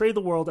portray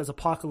the world as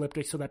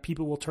apocalyptic so that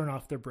people will turn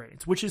off their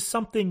brains, which is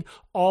something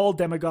all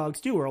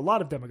demagogues do, or a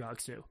lot of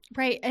demagogues do.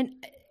 Right. And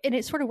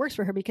it sort of works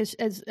for her because,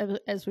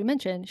 as we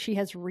mentioned, she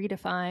has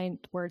redefined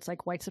words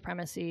like white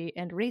supremacy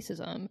and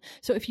racism.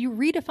 So if you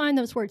redefine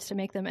those words to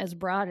make them as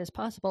broad as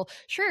possible,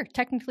 sure,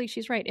 technically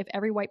she's right. If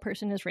every white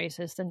person is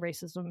racist, then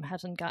racism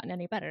hasn't gotten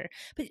any better.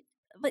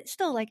 But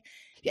still, like,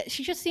 yeah,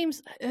 she just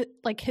seems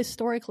like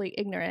historically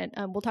ignorant.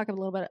 We'll talk a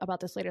little bit about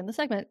this later in the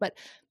segment, but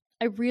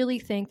I really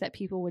think that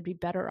people would be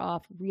better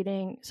off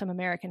reading some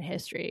American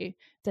history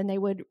than they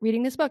would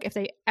reading this book if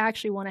they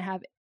actually want to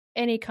have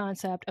any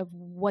concept of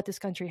what this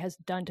country has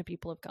done to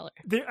people of color.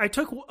 I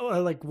took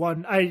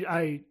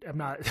I am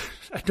not,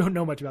 I don't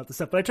know much about this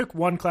stuff, but I took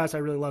one class I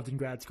really loved in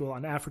grad school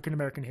on African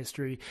American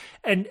history.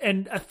 And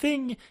a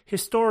thing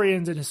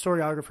historians and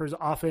historiographers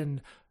often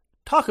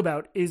talk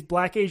about is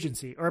Black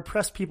agency or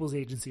oppressed people's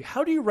agency.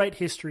 How do you write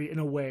history in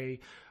a way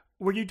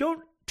where you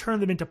don't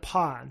turn them into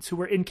pawns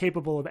who are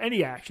incapable of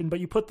any action,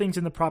 but you put things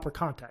in the proper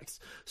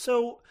context?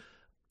 So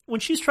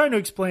when she's trying to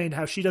explain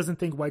how she doesn't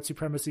think white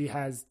supremacy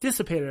has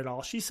dissipated at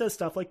all, she says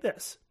stuff like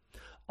this.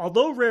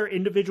 Although rare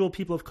individual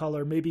people of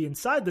color may be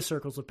inside the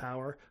circles of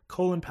power,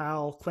 Colin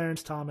Powell,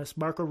 Clarence Thomas,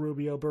 Marco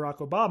Rubio, Barack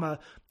Obama,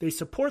 they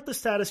support the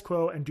status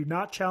quo and do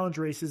not challenge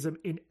racism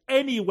in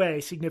any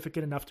way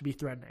significant enough to be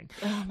threatening.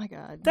 Oh my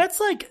God.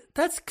 That's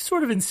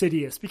sort of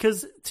insidious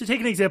because, to take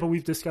an example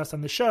we've discussed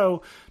on the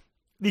show,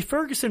 the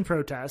Ferguson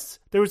protests,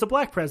 there was a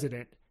Black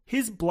president.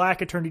 His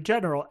Black attorney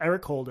general,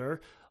 Eric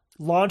Holder,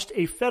 launched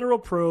a federal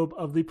probe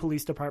of the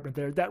police department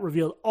there that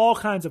revealed all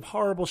kinds of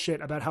horrible shit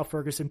about how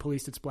Ferguson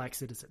policed its Black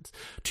citizens.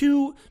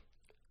 To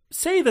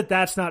say that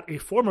that's not a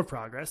form of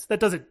progress, that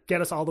doesn't get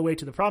us all the way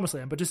to the promised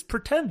land, but just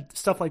pretend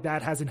stuff like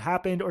that hasn't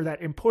happened or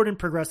that important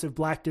progressive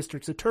Black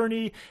district's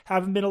attorney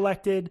haven't been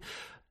elected.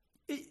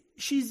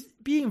 she's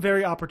being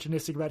very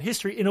opportunistic about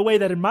history in a way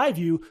that, in my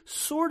view,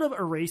 sort of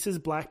erases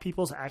Black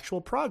people's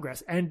actual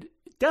progress, and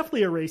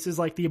definitely erases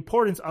like the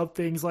importance of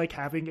things like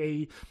having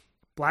a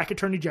Black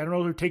attorney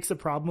general who takes the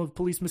problem of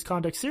police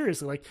misconduct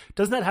seriously. Like,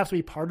 doesn't that have to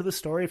be part of the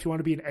story if you want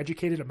to be an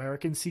educated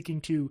American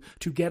seeking to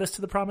get us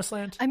to the promised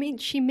land? I mean,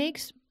 she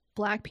makes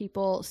Black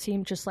people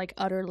seem just like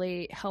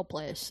utterly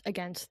helpless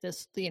against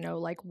this,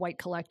 like white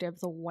collective,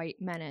 the white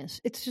menace.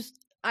 It's just,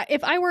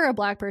 if I were a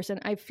Black person,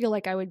 I feel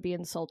like I would be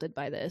insulted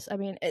by this. I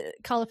mean,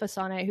 Khalifa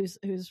Sane, whose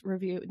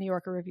New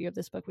Yorker review of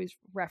this book we've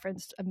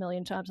referenced a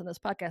million times on this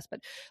podcast, but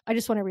I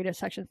just want to read a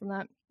section from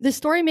that. This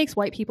story makes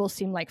white people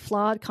seem like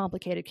flawed,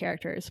 complicated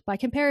characters. By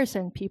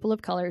comparison, people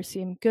of color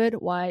seem good,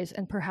 wise,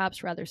 and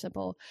perhaps rather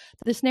simple.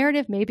 This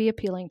narrative may be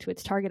appealing to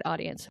its target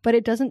audience, but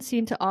it doesn't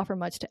seem to offer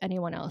much to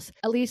anyone else.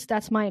 At least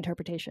that's my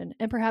interpretation,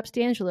 and perhaps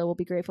D'Angelo will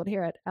be grateful to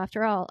hear it.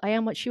 After all, I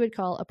am what she would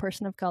call a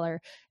person of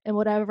color, and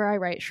whatever I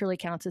write surely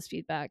counts as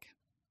feedback.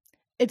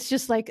 It's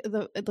just like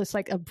it's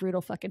like a brutal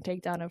fucking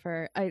takedown of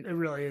her. It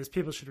really is.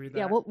 People should read that.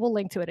 Yeah, we'll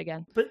link to it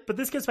again. But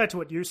this gets back to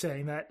what you're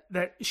saying,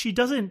 that she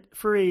doesn't,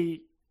 for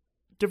a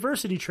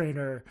diversity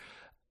trainer,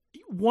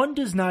 one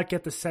does not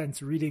get the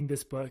sense reading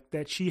this book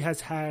that she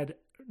has had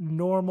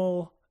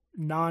normal,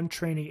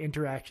 non-training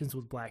interactions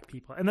with Black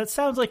people. And that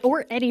sounds like...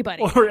 Or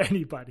anybody.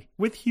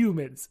 With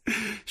humans.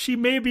 She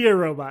may be a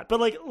robot. But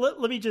like, let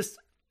me just...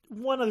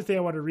 One other thing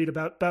I want to read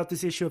about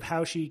this issue of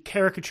how she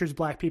caricatures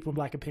Black people and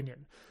Black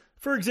opinion.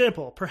 For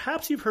example,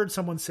 perhaps you've heard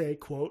someone say,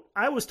 quote,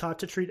 "I was taught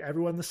to treat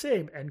everyone the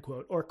same," end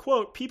quote, or,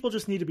 quote, "People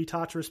just need to be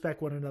taught to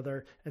respect one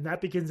another, and that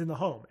begins in the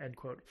home," end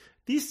quote.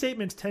 These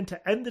statements tend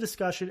to end the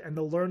discussion and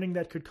the learning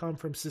that could come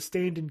from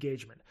sustained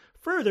engagement.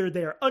 Further,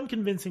 they are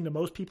unconvincing to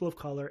most people of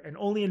color and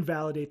only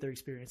invalidate their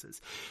experiences.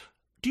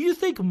 Do you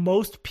think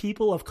most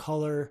people of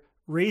color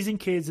raising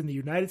kids in the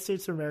United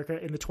States of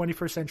America in the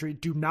 21st century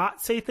do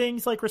not say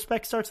things like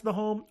respect starts in the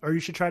home, or you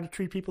should try to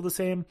treat people the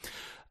same?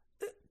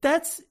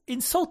 That's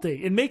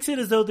insulting. It makes it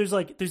as though there's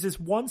this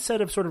one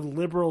set of sort of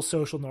liberal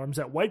social norms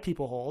that white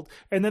people hold,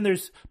 and then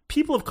there's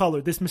people of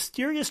color, this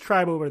mysterious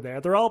tribe over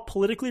there. They're all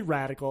politically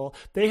radical.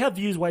 They have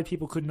views white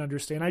people couldn't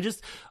understand.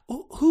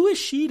 Who is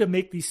she to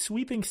make these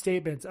sweeping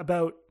statements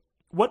about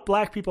what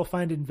Black people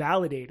find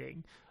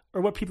invalidating or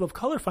what people of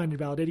color find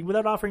invalidating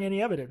without offering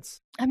any evidence?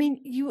 I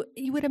mean, you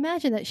would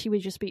imagine that she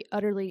would just be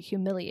utterly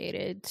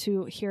humiliated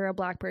to hear a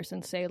Black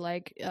person say,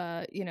 like,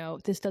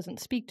 this doesn't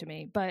speak to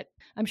me. But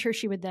I'm sure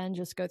she would then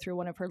just go through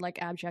one of her like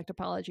abject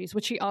apologies,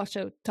 which she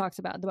also talks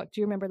about in the book.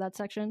 Do you remember that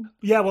section?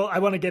 Yeah, well, I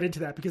want to get into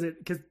that because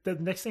the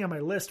next thing on my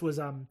list was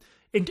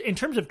in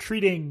terms of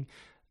treating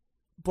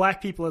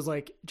Black people as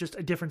like just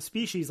a different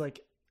species, like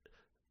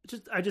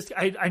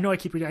I know I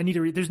keep reading. I need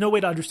to read. There's no way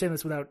to understand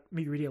this without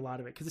me reading a lot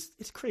of it because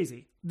it's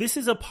crazy. This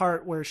is a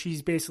part where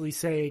she's basically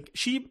saying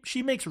she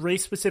makes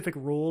race specific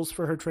rules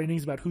for her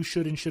trainings about who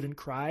should and shouldn't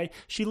cry.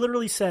 She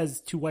literally says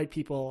to white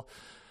people,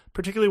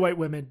 particularly white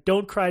women,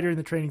 don't cry during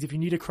the trainings. If you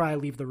need to cry,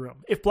 leave the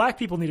room. If Black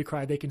people need to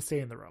cry, they can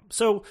stay in the room.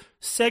 So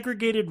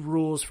segregated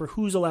rules for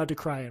who's allowed to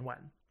cry and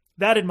when.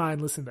 That in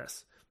mind, listen to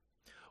this.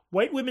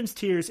 White women's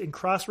tears in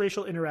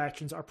cross-racial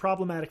interactions are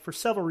problematic for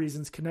several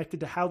reasons connected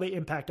to how they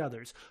impact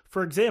others.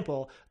 For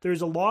example, there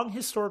is a long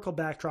historical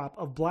backdrop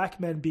of Black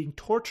men being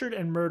tortured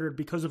and murdered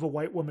because of a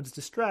white woman's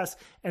distress,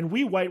 and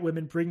we white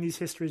women bring these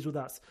histories with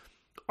us.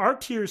 Our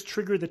tears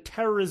trigger the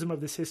terrorism of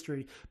this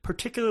history,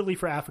 particularly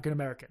for African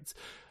Americans.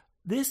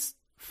 This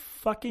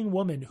fucking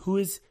woman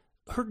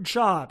her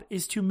job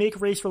is to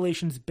make race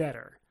relations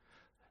better,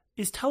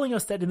 is telling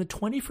us that in the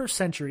 21st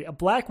century, a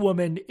Black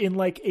woman in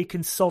like a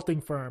consulting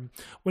firm,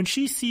 when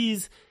she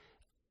sees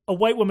a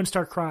white woman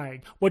start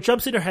crying, what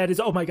jumps in her head is,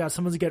 oh my God,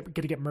 someone's going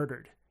to get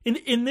murdered.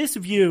 In this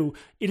view,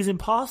 it is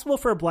impossible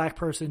for a Black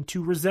person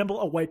to resemble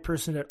a white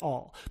person at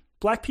all.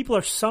 Black people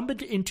are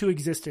summoned into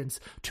existence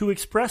to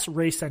express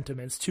race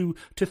sentiments, to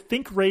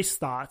think race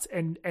thoughts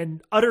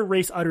and utter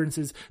race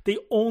utterances. They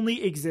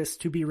only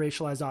exist to be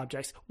racialized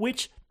objects,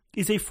 which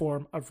is a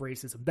form of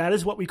racism. That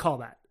is what we call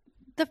that.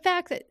 The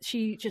fact that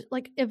she just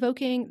like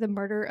evoking the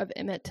murder of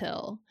Emmett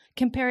Till,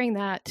 comparing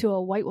that to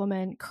a white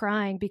woman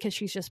crying because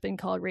she's just been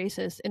called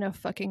racist in a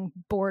fucking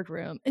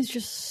boardroom is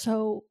just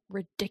so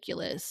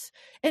ridiculous.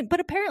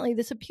 But apparently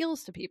this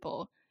appeals to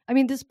people. I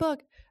mean, this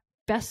book,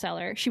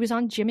 bestseller. She was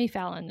on Jimmy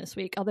Fallon this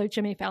week, although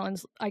Jimmy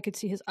Fallon's, I could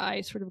see his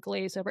eyes sort of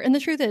glaze over. And the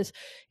truth is,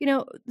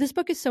 this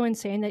book is so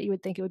insane that you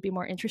would think it would be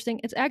more interesting.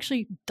 It's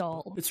actually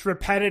dull. It's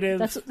repetitive.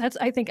 That's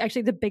I think,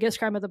 actually the biggest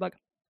crime of the book.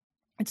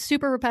 It's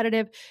super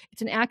repetitive.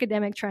 It's an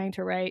academic trying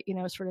to write,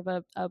 sort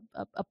of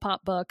a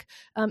pop book.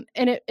 And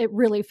it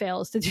really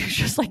fails to do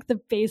just like the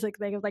basic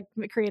thing of like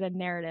create a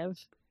narrative.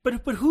 But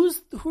who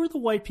are the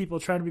white people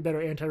trying to be better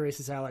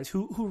anti-racist allies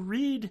who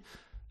read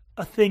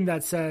a thing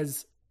that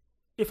says,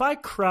 if I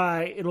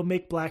cry, it'll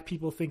make Black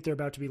people think they're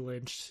about to be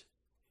lynched,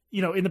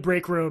 in the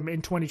break room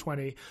in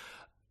 2020.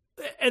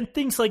 And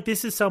things like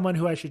this is someone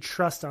who I should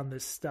trust on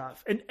this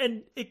stuff.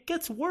 And it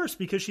gets worse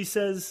because she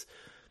says,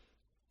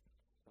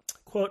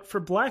 Quote, for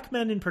black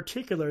men in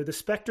particular, the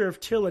specter of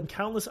Till and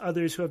countless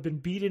others who have been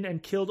beaten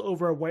and killed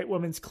over a white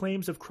woman's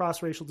claims of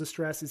cross-racial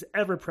distress is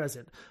ever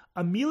present.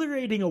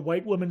 Ameliorating a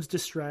white woman's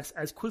distress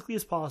as quickly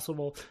as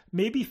possible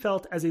may be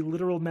felt as a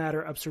literal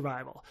matter of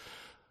survival.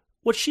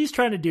 What she's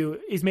trying to do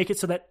is make it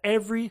so that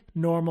every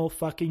normal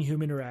fucking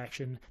human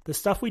interaction, the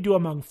stuff we do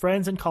among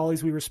friends and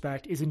colleagues we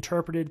respect, is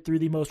interpreted through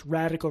the most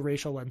radical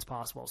racial lens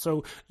possible.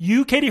 So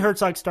you, Katie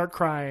Herzog, start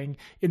crying.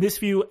 In this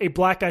view, a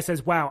black guy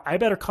says, wow, I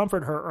better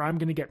comfort her or I'm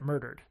going to get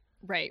murdered.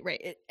 Right.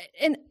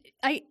 And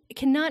I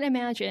cannot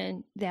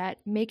imagine that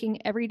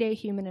making everyday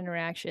human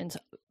interactions,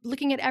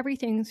 looking at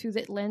everything through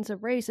the lens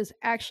of race, is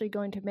actually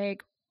going to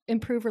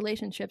improve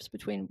relationships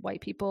between white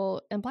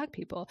people and black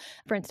people.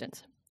 For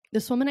instance,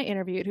 this woman I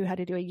interviewed who had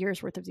to do a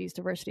year's worth of these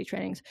diversity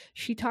trainings,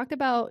 she told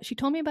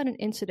me about an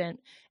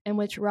incident in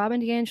which Robin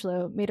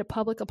DiAngelo made a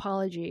public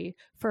apology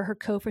for her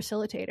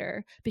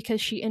co-facilitator because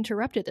she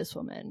interrupted this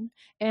woman.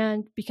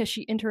 And because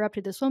she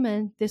interrupted this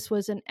woman, this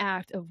was an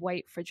act of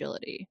white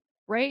fragility,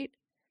 right?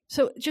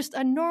 So just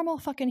a normal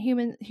fucking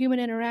human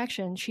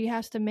interaction, she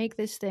has to make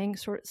this thing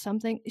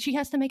she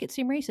has to make it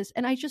seem racist.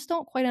 And I just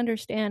don't quite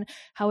understand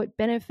how it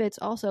benefits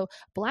also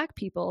black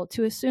people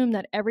to assume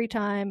that every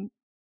time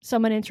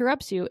someone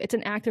interrupts you, it's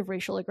an act of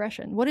racial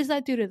aggression. What does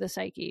that do to the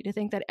psyche, to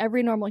think that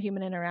every normal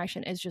human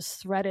interaction is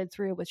just threaded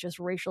through with just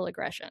racial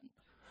aggression?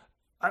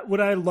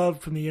 What I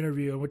loved from the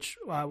interview, which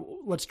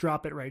let's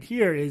drop it right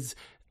here, is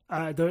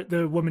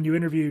the woman you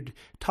interviewed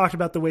talked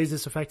about the ways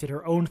this affected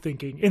her own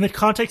thinking in the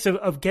context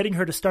of getting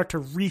her to start to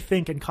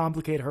rethink and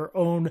complicate her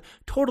own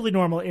totally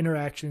normal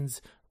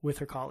interactions with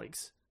her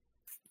colleagues.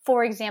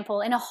 For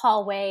example, in a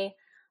hallway,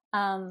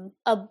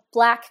 a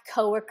black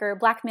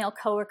male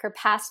coworker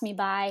passed me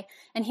by,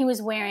 and he was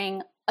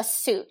wearing a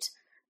suit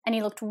and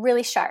he looked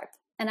really sharp.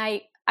 And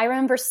I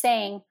remember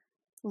saying,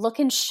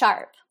 looking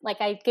sharp,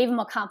 like I gave him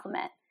a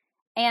compliment.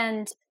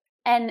 And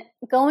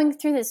going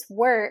through this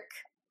work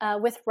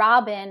with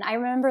Robin, I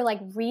remember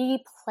like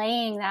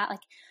replaying that,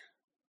 like,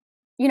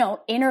 you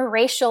know,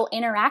 interracial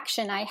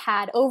interaction I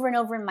had over and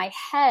over in my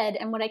head.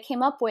 And what I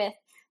came up with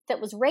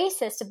that was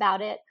racist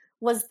about it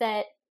was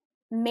that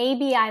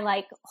maybe I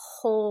like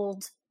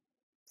hold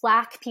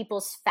black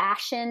people's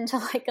fashion to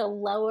like a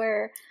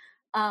lower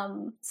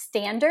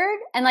standard.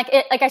 And like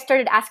I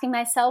started asking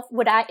myself,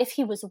 if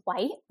he was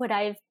white, would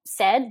I have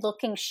said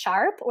looking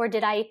sharp, or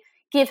did I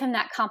give him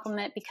that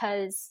compliment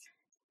because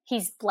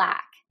he's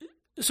black?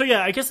 So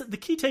yeah, I guess the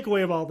key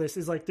takeaway of all this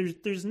is like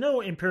there's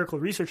no empirical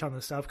research on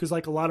this stuff, because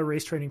like a lot of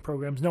race training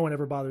programs, no one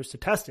ever bothers to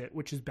test it,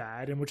 which is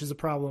bad, and which is a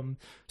problem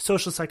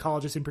social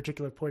psychologists in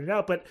particular pointed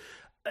out. But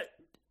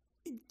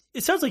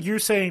it sounds like you're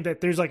saying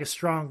that there's like a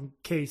strong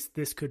case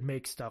this could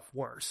make stuff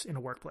worse in a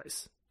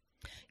workplace.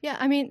 Yeah,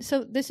 I mean,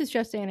 so this is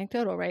just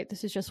anecdotal, right?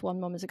 This is just one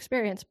woman's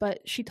experience, but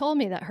she told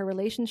me that her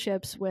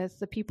relationships with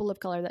the people of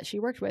color that she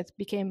worked with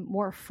became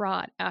more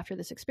fraught after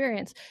this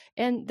experience.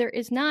 And there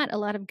is not a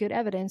lot of good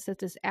evidence that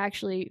this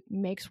actually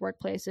makes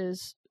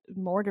workplaces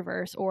more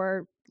diverse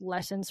or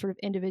lessens sort of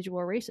individual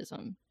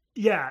racism.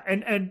 Yeah,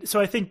 and so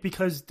I think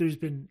because there's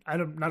been,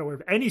 I'm not aware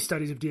of any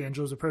studies of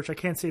DiAngelo's approach, I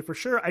can't say for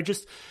sure.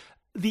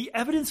 The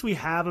evidence we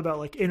have about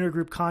like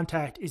intergroup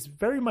contact is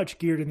very much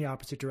geared in the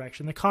opposite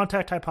direction. The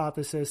contact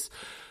hypothesis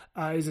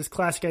is this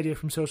classic idea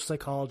from social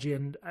psychology,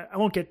 and I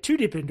won't get too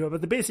deep into it,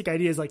 but the basic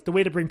idea is like the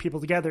way to bring people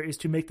together is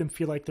to make them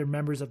feel like they're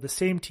members of the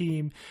same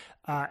team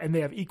and they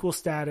have equal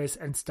status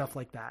and stuff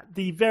like that.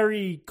 The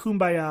very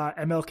kumbaya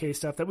MLK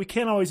stuff that we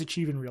can't always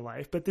achieve in real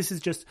life, but this is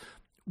just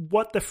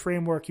what the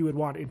framework you would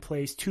want in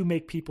place to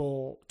make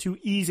people, to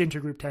ease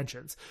intergroup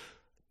tensions.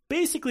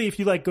 Basically, if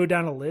you like go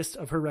down a list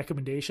of her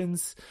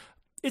recommendations,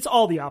 it's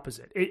all the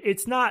opposite.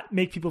 It's not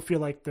make people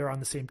feel like they're on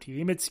the same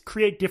team. It's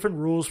create different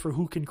rules for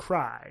who can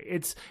cry.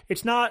 It's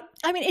not.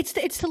 I mean, it's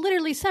to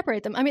literally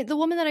separate them. I mean, the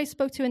woman that I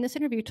spoke to in this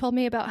interview told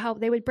me about how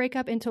they would break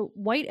up into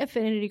white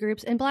affinity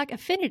groups and black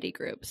affinity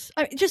groups.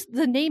 I mean, just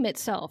the name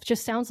itself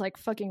just sounds like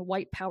fucking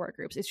white power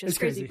groups. It's just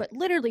crazy, but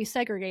literally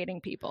segregating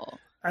people.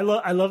 I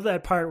love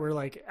that part where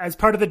like as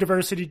part of the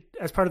diversity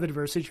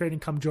training,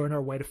 come join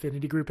our white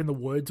affinity group in the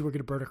woods. We're going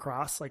to burn a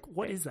cross. Like,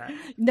 what is that?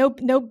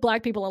 No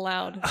black people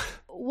allowed.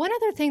 One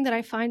other thing that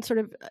I find sort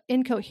of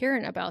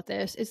incoherent about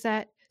this is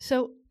that,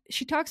 so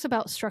she talks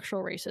about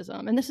structural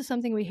racism, and this is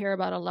something we hear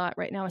about a lot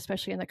right now,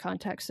 especially in the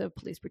context of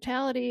police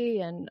brutality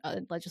and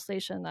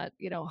legislation that,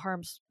 you know,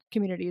 harms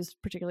communities,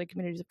 particularly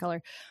communities of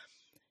color.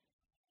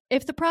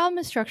 If the problem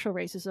is structural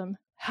racism,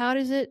 how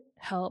does it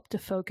help to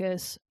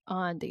focus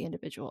on the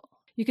individual?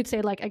 You could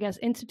say, like, I guess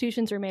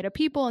institutions are made of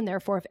people, and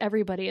therefore if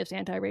everybody is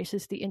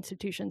anti-racist, the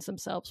institutions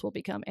themselves will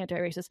become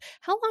anti-racist.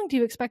 How long do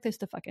you expect this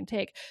to fucking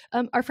take?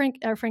 Our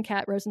friend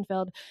Kat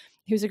Rosenfeld,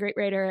 who's a great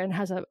writer and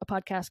has a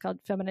podcast called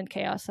Feminine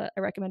Chaos that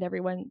I recommend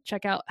everyone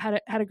check out, had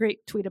a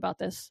great tweet about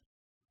this.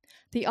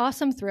 The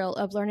awesome thrill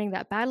of learning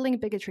that battling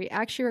bigotry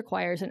actually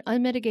requires an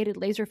unmitigated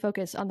laser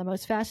focus on the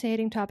most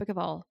fascinating topic of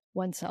all,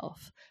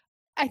 oneself.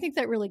 I think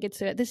that really gets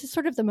to it. This is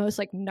sort of the most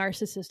like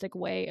narcissistic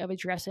way of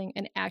addressing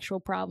an actual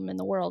problem in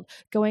the world,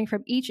 going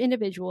from each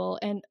individual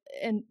and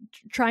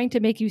trying to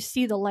make you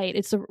see the light.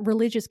 It's a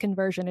religious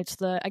conversion. It's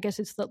the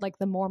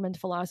Mormon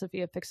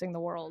philosophy of fixing the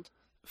world.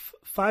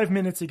 5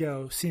 minutes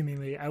ago,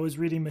 seemingly, I was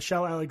reading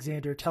Michelle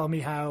Alexander tell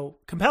me how,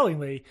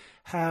 compellingly,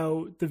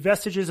 how the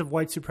vestiges of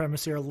white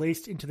supremacy are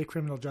laced into the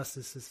criminal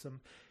justice system.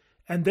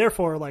 And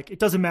therefore, like, it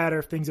doesn't matter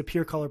if things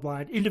appear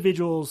colorblind.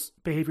 Individuals'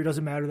 behavior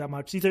doesn't matter that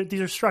much. These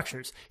are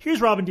structures.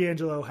 Here's Robin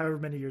DiAngelo, however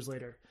many years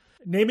later.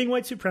 Naming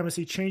white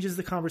supremacy changes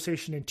the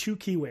conversation in two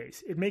key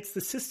ways. It makes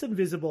the system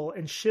visible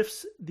and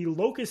shifts the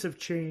locus of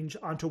change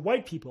onto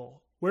white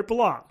people, where it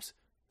belongs.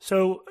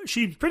 So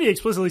she's pretty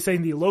explicitly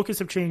saying the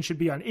locus of change should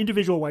be on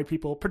individual white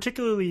people,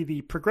 particularly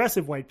the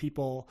progressive white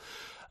people.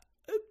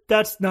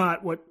 That's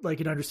not what, like,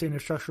 an understanding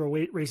of structural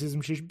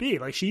racism should be.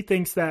 Like, she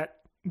thinks that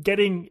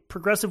getting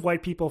progressive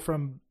white people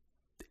from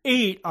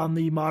 8 on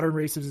the modern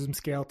racism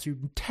scale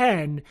to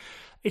 10,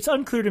 it's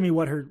unclear to me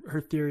what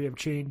her theory of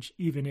change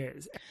even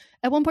is.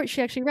 At one point,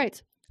 she actually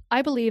writes,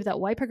 I believe that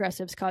white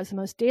progressives cause the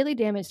most daily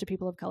damage to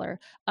people of color.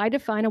 I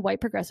define a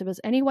white progressive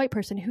as any white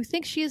person who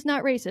thinks she is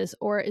not racist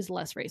or is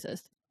less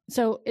racist.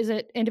 So is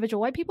it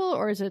individual white people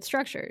or is it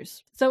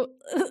structures? So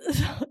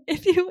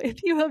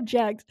if you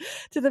object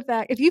to the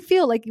fact, if you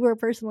feel like you are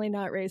personally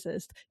not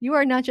racist, you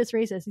are not just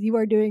racist, you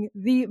are doing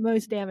the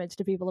most damage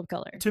to people of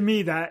color. To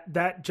me,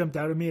 that jumped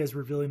out at me as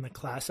revealing the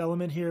class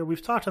element here.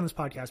 We've talked on this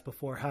podcast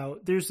before how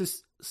there's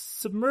this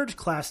submerged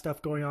class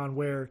stuff going on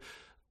where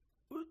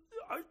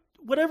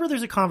whenever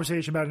there's a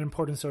conversation about an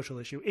important social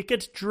issue, it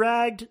gets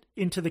dragged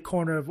into the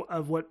corner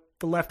of what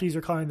the lefties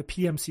are calling the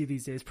PMC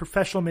these days,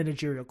 professional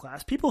managerial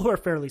class, people who are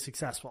fairly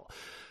successful.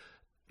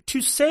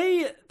 To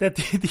say that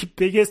the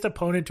biggest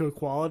opponent to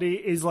equality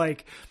is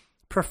like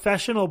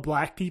professional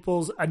black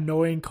people's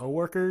annoying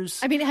coworkers.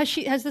 I mean,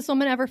 has this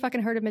woman ever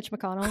fucking heard of Mitch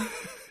McConnell?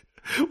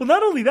 Well,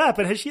 not only that,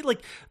 but has she,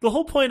 like, the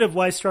whole point of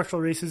why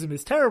structural racism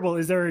is terrible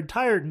is there are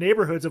entire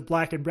neighborhoods of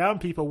black and brown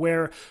people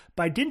where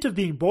by dint of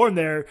being born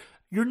there,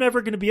 you're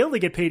never going to be able to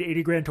get paid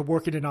 $80,000 to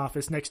work in an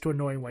office next to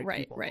annoying white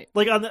people. Right.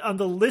 Like on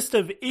the list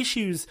of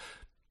issues,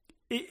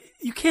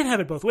 you can't have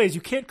it both ways.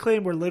 You can't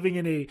claim we're living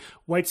in a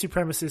white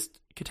supremacist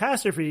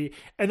catastrophe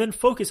and then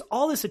focus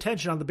all this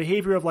attention on the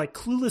behavior of like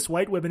clueless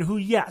white women who,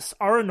 yes,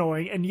 are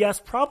annoying and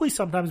yes, probably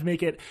sometimes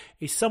make it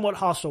a somewhat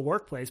hostile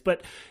workplace.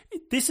 But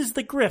this is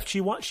the grift.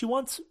 She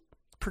wants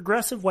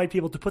progressive white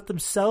people to put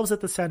themselves at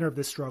the center of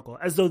this struggle,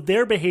 as though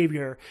their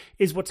behavior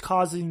is what's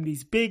causing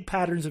these big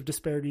patterns of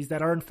disparities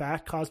that are in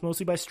fact caused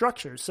mostly by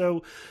structures.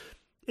 So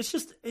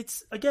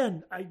it's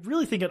again, I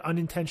really think an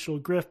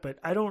unintentional grift, but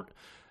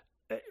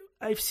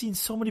I've seen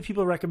so many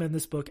people recommend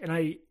this book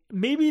and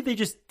maybe they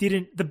just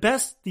didn't,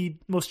 the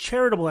most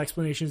charitable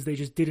explanation is they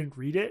just didn't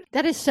read it.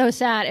 That is so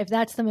sad. If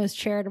that's the most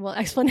charitable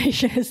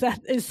explanation, is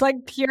that it's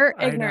like pure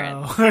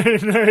ignorance. I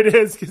know it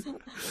is.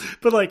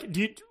 But like,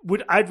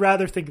 I'd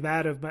rather think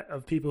that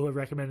of people who have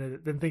recommended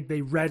it than think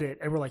they read it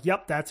and were like,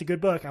 yep, that's a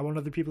good book. I want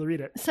other people to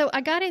read it. So I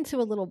got into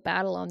a little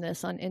battle on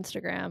this on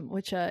Instagram,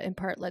 which in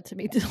part led to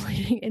me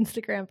deleting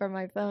Instagram from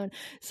my phone.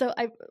 So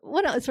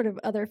one sort of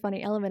other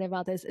funny element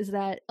about this is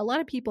that a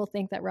lot of people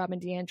think that Robin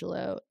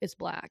DiAngelo is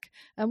black.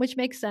 Which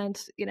makes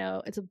sense. You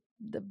know, it's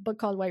the book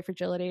called White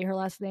Fragility. Her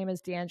last name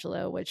is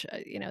DiAngelo, which,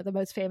 the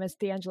most famous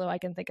DiAngelo I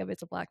can think of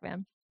is a black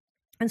man.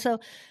 And so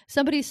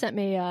somebody sent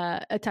me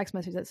a text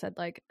message that said,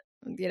 like,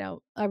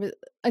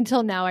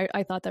 until now,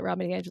 I thought that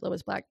Robin DiAngelo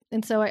was black.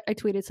 And so I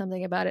tweeted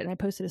something about it and I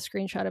posted a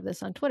screenshot of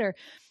this on Twitter.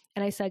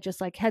 And I said,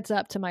 just like, heads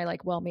up to my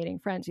like well-meaning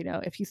friends,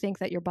 if you think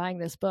that you're buying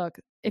this book,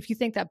 if you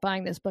think that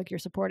buying this book, you're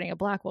supporting a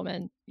black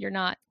woman, you're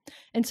not.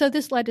 And so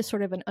this led to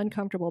sort of an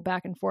uncomfortable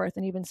back and forth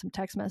and even some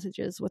text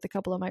messages with a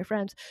couple of my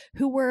friends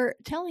who were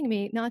telling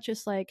me not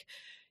just like,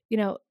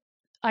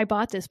 I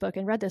bought this book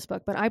and read this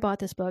book, but I bought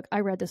this book, I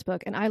read this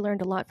book, and I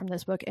learned a lot from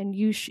this book. And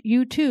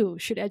you too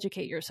should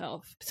educate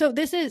yourself. So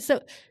this is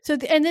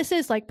and this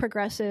is like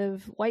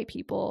progressive white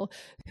people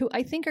who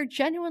I think are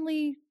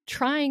genuinely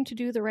trying to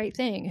do the right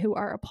thing, who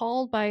are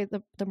appalled by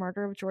the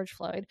murder of George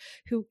Floyd,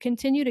 who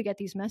continue to get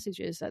these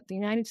messages that the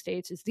United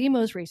States is the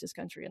most racist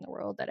country in the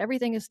world, that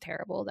everything is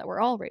terrible, that we're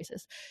all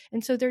racist.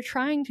 And so they're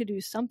trying to do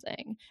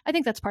something. I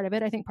think that's part of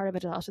it. I think part of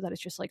it is also that it's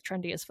just like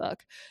trendy as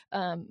fuck.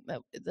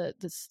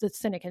 The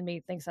cynic in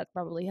me thinks that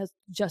probably has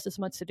just as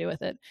much to do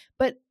with it.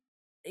 But,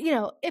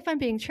 if I'm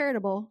being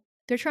charitable,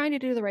 they're trying to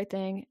do the right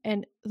thing.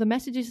 And the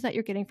messages that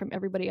you're getting from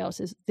everybody else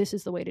is this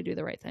is the way to do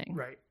the right thing.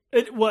 Right.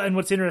 And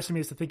what's interesting to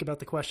me is to think about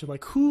the question,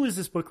 like, who is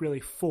this book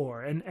really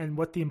for? And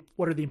what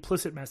are the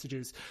implicit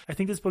messages? I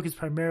think this book is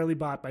primarily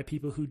bought by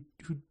people who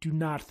do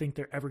not think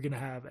they're ever going to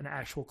have an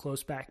actual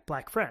close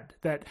black friend.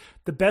 That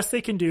the best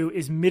they can do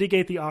is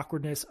mitigate the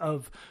awkwardness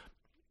of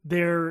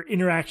their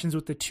interactions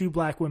with the two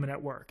black women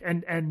at work.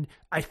 And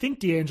I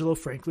think DiAngelo,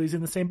 frankly, is in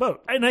the same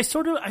boat. And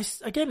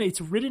again, it's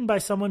written by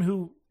someone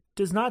who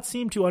does not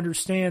seem to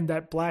understand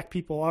that black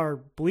people are,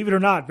 believe it or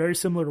not, very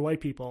similar to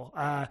white people.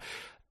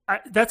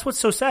 That's what's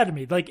so sad to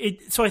me. Like,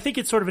 so I think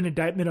it's sort of an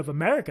indictment of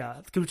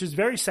America, which is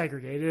very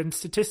segregated, and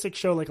statistics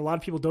show like a lot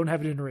of people don't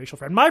have an interracial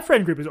friend. My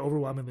friend group is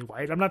overwhelmingly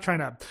white. I'm not trying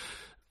to,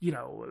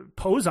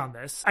 pose on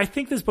this. I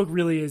think this book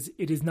really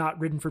is not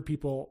written for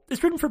people.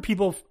 It's written for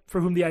people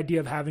for whom the idea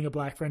of having a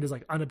black friend is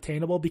like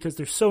unobtainable because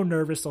they're so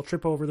nervous they'll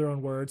trip over their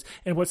own words.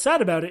 And what's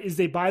sad about it is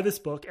they buy this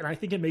book, and I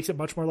think it makes it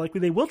much more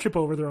likely they will trip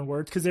over their own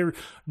words because they're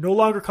no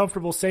longer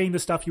comfortable saying the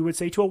stuff you would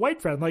say to a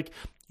white friend, like,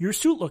 your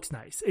suit looks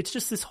nice. It's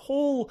just this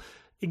whole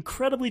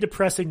incredibly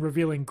depressing,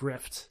 revealing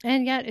grift.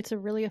 And yet it's a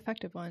really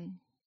effective one.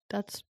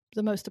 That's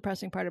the most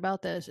depressing part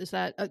about this, is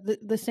that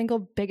the single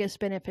biggest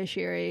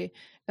beneficiary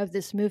of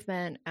this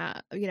movement,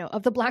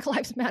 of the Black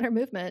Lives Matter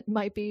movement,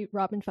 might be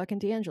Robin fucking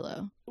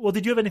DiAngelo. Well,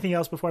 did you have anything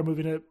else before I move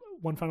into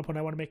one final point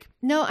I want to make?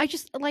 No, I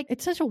just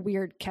it's such a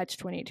weird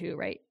catch-22,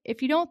 right?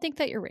 If you don't think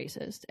that you're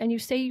racist and you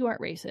say you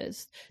aren't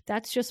racist,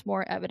 that's just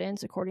more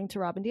evidence, according to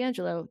Robin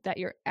DiAngelo, that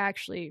you're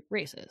actually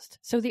racist.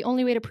 So the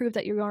only way to prove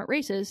that you aren't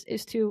racist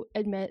is to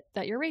admit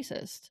that you're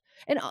racist.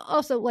 And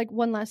also,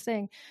 one last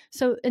thing.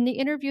 So in the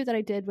interview that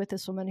I did with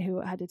this woman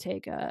who had to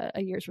take a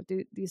year's worth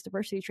of these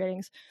diversity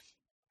trainings,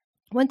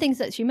 one thing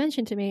that she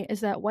mentioned to me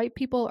is that white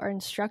people are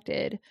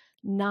instructed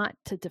not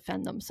to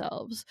defend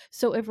themselves.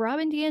 So if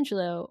Robin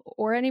DiAngelo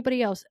or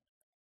anybody else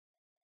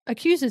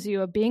accuses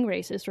you of being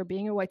racist or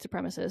being a white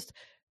supremacist,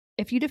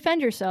 if you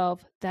defend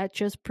yourself, that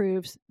just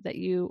proves that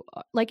you,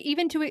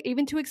 even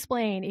to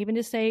explain, even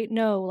to say,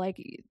 no,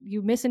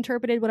 you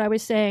misinterpreted what I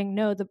was saying.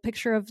 No, the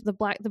picture of the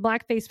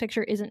blackface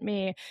picture isn't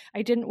me.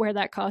 I didn't wear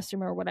that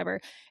costume or whatever.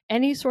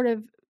 Any sort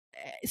of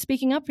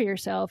speaking up for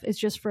yourself is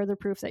just further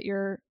proof that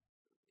you're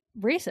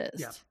racist.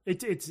 Yeah,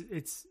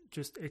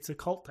 it's a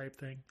cult type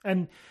thing.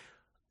 And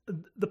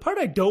the part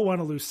I don't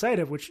want to lose sight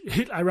of, which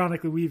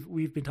ironically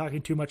we've been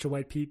talking too much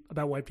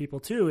about white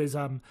people too, is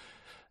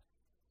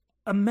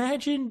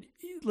imagine,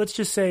 let's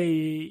just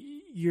say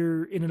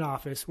you're in an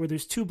office where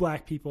there's 2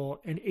 black people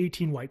and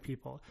 18 white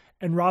people,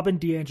 and Robin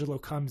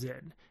DiAngelo comes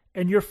in,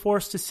 and you're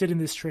forced to sit in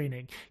this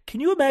training. Can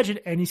you imagine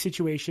any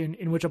situation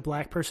in which a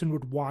black person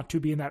would want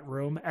to be in that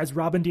room as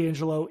Robin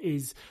DiAngelo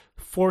is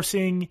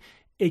forcing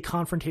a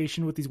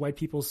confrontation with these white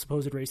people's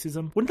supposed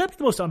racism? Wouldn't that be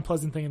the most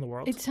unpleasant thing in the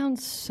world? It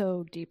sounds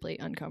so deeply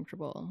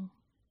uncomfortable.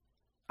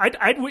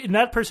 In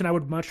that person, I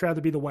would much rather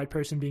be the white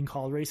person being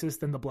called racist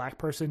than the black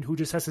person who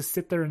just has to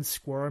sit there and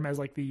squirm as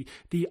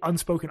the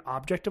unspoken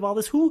object of all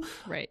this.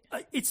 Right.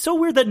 It's so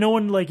weird that no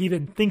one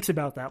even thinks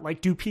about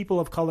that. Do people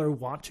of color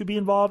want to be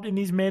involved in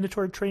these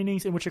mandatory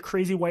trainings in which a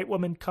crazy white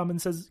woman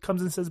comes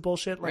and says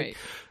bullshit? Right.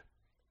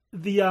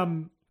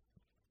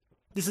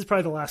 This is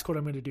probably the last quote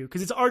I'm going to do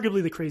because it's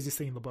arguably the craziest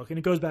thing in the book, and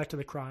it goes back to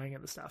the crying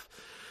and the stuff.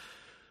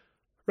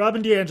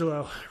 Robin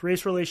DiAngelo,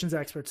 race relations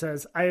expert,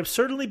 says, "I have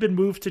certainly been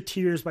moved to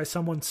tears by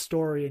someone's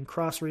story in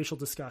cross-racial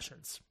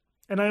discussions.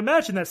 And I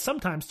imagine that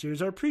sometimes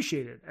tears are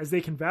appreciated, as they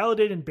can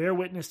validate and bear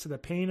witness to the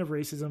pain of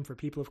racism for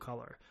people of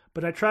color.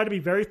 But I try to be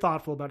very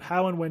thoughtful about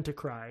how and when to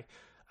cry.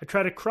 I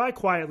try to cry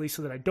quietly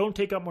so that I don't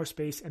take up more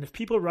space, and if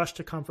people rush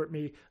to comfort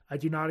me, I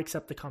do not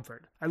accept the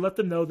comfort. I let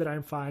them know that I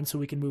am fine so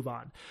we can move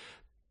on."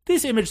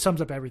 This image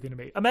sums up everything to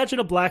me. Imagine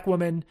a black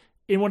woman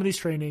in one of these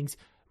trainings.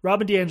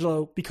 Robin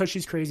DiAngelo, because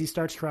she's crazy,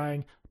 starts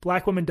crying.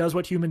 Black woman does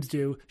what humans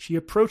do. She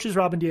approaches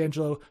Robin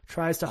DiAngelo,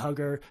 tries to hug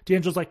her.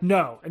 DiAngelo's like,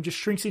 no, and just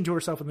shrinks into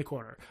herself in the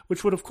corner,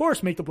 which would, of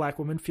course, make the black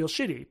woman feel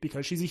shitty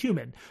because she's a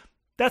human.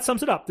 That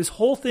sums it up. This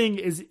whole thing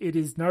is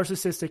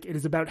narcissistic. It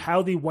is about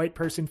how the white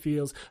person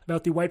feels,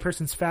 about the white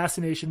person's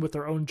fascination with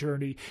their own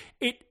journey.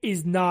 It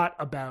is not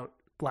about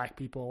black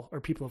people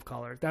or people of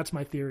color. That's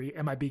my theory.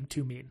 Am I being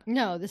too mean?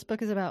 No, this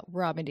book is about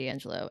Robin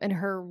DiAngelo and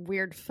her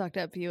weird, fucked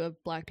up view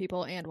of black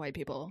people and white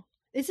people.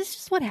 Is this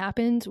just what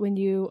happens when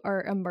you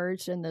are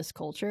immersed in this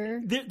culture?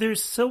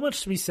 There's so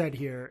much to be said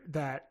here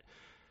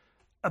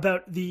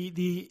about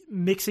the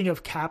mixing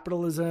of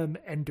capitalism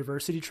and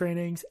diversity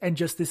trainings, and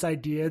just this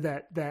idea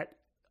that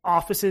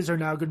offices are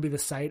now going to be the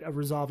site of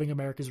resolving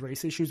America's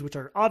race issues, which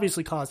are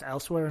obviously caused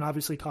elsewhere and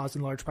obviously caused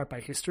in large part by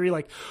history.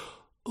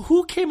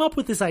 Who came up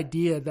with this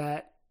idea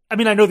that, I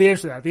know the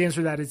answer to that. The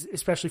answer to that is,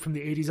 especially from the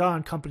 80s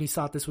on, companies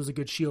thought this was a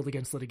good shield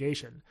against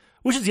litigation,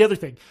 which is the other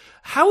thing.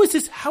 How is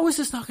this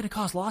not going to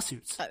cause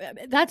lawsuits?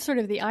 That's sort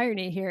of the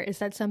irony here, is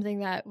that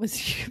something that was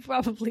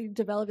probably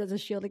developed as a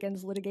shield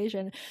against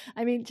litigation.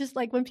 Just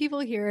when people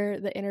hear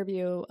the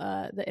interview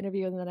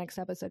in the next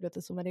episode with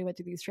this woman who went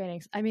through these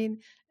trainings,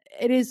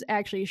 it is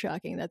actually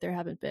shocking that there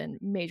haven't been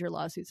major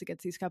lawsuits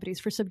against these companies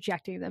for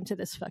subjecting them to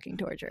this fucking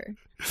torture.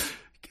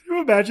 Can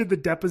you imagine the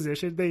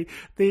deposition? They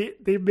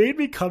made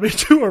me come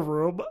into a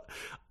room.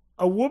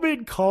 A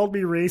woman called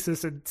me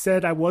racist and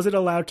said I wasn't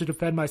allowed to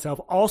defend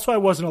myself. Also, I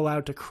wasn't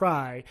allowed to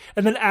cry.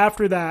 And then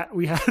after that,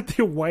 we had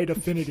the white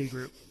affinity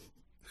group.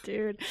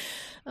 Dude,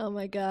 oh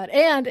my God.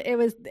 And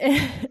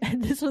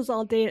this was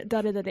all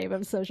done in the name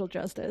of social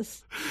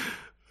justice.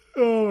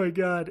 Oh my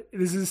God.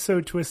 This is so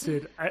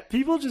twisted.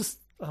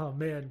 Oh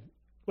man.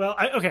 Well,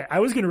 I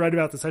was going to write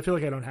about this. I feel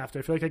like I don't have to.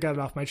 I feel like I got it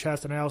off my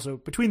chest. And I also,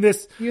 between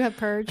this... You have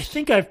purged? I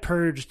think I've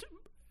purged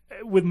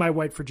with my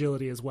white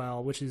fragility as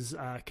well, which is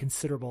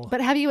considerable.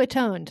 But have you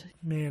atoned?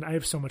 Man, I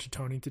have so much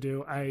atoning to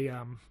do.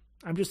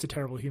 I'm just a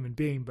terrible human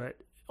being, but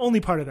only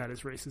part of that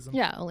is racism.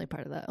 Yeah, only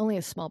part of that. Only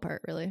a small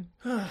part, really.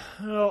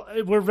 Well,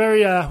 we're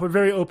very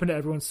open to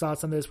everyone's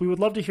thoughts on this. We would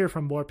love to hear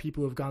from more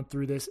people who've gone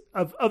through this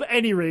of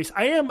any race.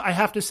 I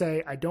have to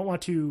say, I don't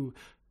want to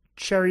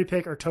cherry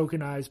pick or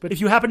tokenize, but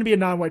if you happen to be a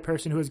non-white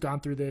person who has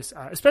gone through this,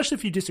 especially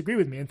if you disagree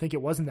with me and think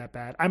it wasn't that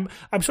bad, I'm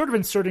sort of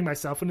inserting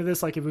myself into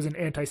this. Like if it was an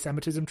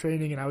anti-Semitism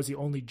training and I was the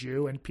only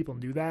Jew and people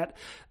knew that,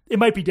 it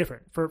might be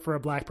different for a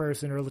black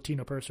person or a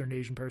Latino person or an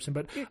Asian person.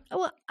 But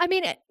well, I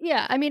mean,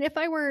 yeah, I mean, if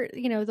I were,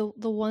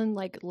 the one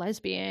like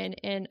lesbian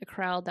in a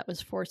crowd that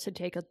was forced to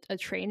take a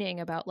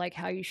training about like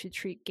how you should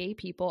treat gay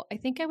people, I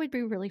think I would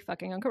be really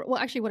fucking uncomfortable.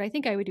 Well, actually, what I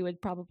think I would do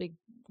would probably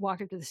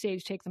walk up to the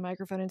stage, take the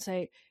microphone, and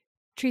say,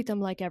 treat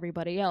them like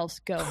everybody else,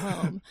 go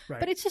home. Right.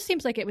 But it just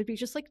seems like it would be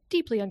just like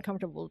deeply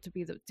uncomfortable to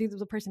be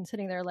the person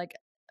sitting there like,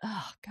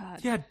 oh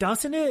God. Yeah,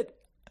 doesn't it?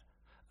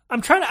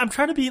 I'm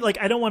trying to be like,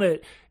 I don't want to,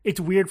 it's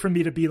weird for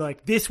me to be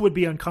like, this would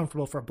be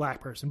uncomfortable for a black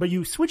person, but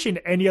you switch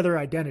into any other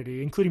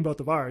identity, including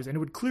both of ours, and it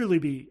would clearly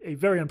be a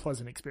very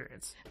unpleasant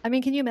experience. I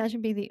mean, can you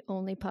imagine being the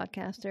only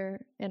podcaster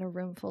in a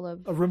room full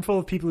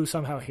of people who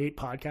somehow hate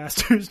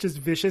podcasters, just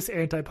vicious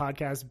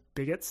anti-podcast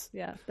bigots?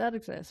 Yeah, that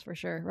exists for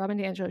sure. Robin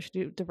DiAngelo should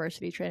do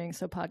diversity training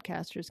so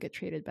podcasters get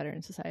treated better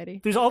in society.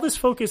 There's all this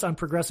focus on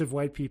progressive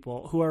white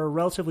people who are a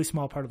relatively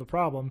small part of the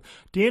problem.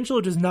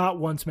 DiAngelo does not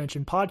once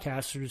mention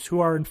podcasters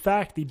who are in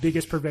fact the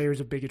biggest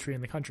purveyors of bigotry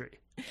in the country.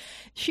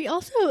 She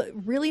also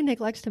really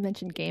neglects to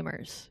mention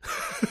gamers.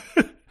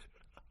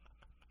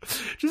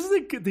 Just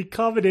the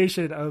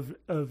combination of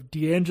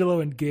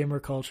DiAngelo and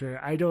gamer culture.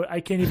 I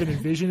can't even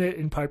envision it,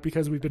 in part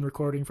because we've been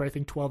recording for I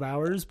think 12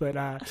 hours,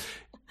 but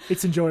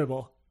it's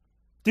enjoyable.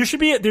 There should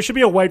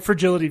be a white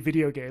fragility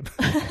video game.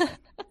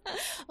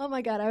 Oh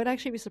my God, I would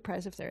actually be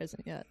surprised if there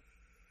isn't yet.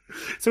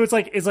 So it's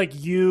like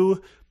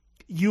you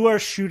are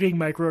shooting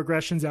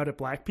microaggressions out at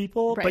black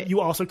people, right, but you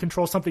also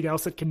control something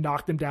else that can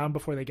knock them down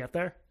before they get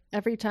there.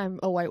 Every time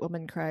a white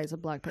woman cries, a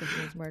black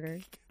person is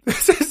murdered.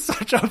 This is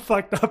such a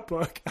fucked up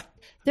book.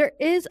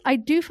 I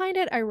do find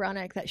it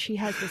ironic that she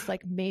has this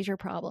like major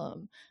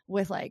problem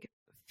with like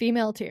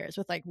female tears,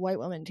 with like white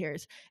woman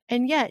tears.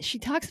 And yet she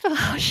talks about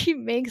how she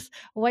makes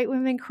white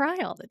women cry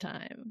all the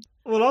time.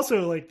 Well,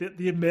 also like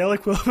the male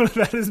equivalent of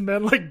that is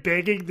men like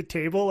banging the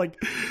table. Like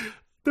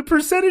the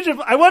percentage of,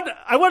 I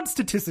want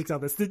statistics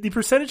on this. The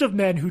percentage of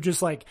men who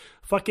just like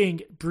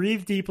fucking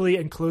breathe deeply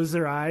and close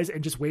their eyes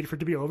and just wait for it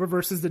to be over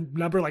versus the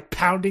number like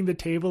pounding the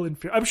table in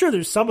fear. I'm sure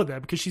there's some of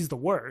them because she's the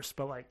worst,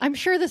 but like. I'm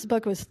sure this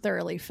book was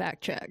thoroughly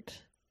fact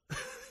checked.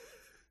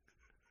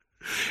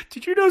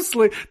 Did you know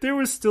there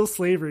was still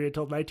slavery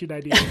until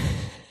 1998?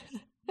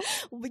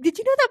 Did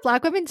you know that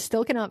black women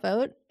still cannot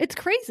vote? It's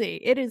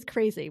crazy. It is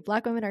crazy.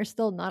 Black women are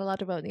still not allowed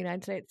to vote in the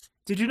United States.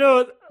 Did you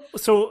know?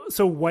 So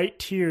white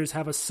tears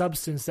have a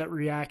substance that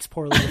reacts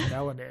poorly with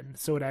melanin.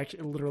 So it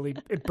actually literally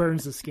it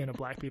burns the skin of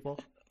black people.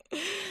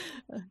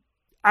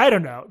 I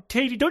don't know.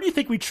 Katie, don't you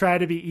think we try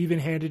to be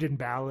even-handed and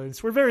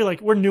balanced? We're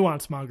we're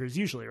nuance mongers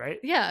usually, right?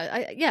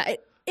 Yeah.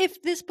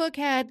 If this book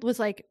was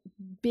like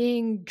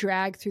being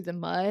dragged through the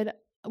mud,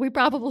 we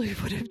probably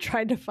would have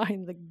tried to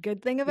find the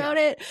good thing about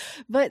it.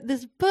 But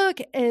this book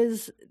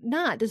is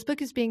not. This book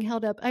is being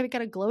held up. I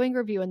got a glowing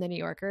review in the New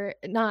Yorker,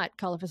 not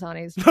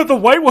Kalafasani's. The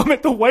white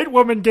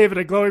woman gave it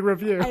a glowing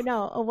review. I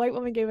know. A white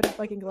woman gave it a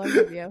fucking glowing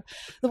review.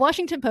 The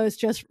Washington Post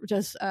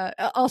just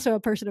also a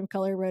person of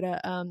color wrote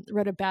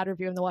a bad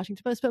review in the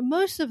Washington Post, but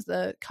most of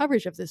the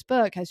coverage of this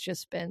book has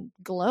just been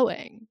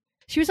glowing.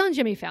 She was on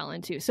Jimmy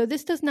Fallon too. So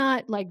this does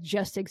not like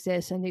just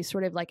exist in these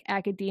sort of like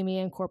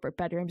academia and corporate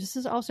bedrooms. This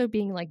is also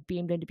being like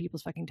beamed into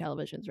people's fucking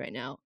televisions right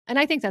now. And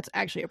I think that's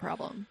actually a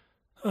problem.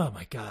 Oh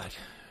my God.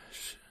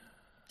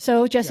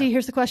 So Jesse,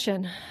 here's the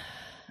question.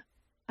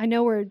 I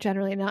know we're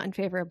generally not in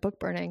favor of book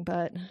burning,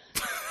 but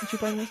would you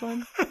burn this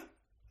one?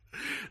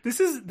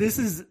 This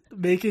is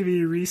making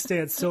me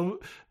rethink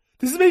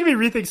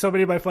so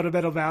many of my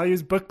fundamental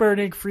values. Book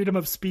burning, freedom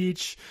of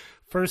speech,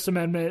 First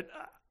Amendment.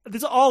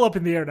 This is all up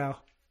in the air now.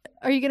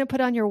 Are you going to put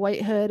on your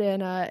white hood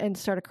and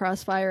start a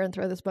crossfire and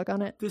throw this book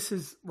on it? This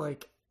is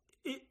like,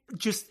 it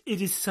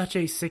is such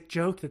a sick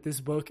joke that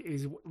this book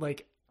is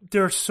like,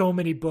 there are so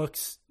many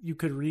books you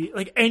could read,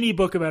 like any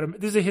book about him.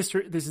 This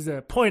is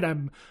a point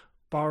I'm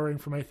borrowing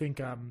from, I think,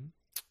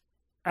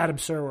 Adam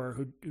Serwer,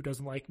 who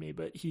doesn't like me,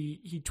 but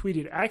he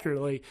tweeted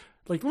accurately,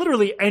 like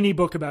literally any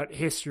book about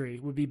history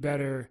would be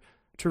better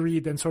to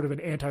read than sort of an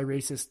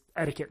anti-racist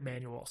etiquette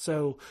manual.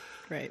 So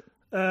great.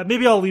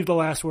 Maybe I'll leave the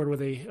last word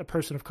with a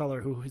person of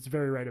color who is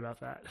very right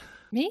about that.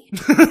 Me?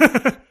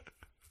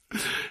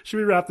 Should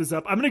we wrap this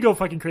up? I'm going to go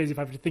fucking crazy if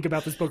I have to think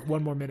about this book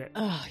one more minute.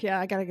 Oh, yeah.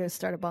 I got to go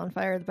start a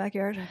bonfire in the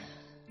backyard.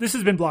 This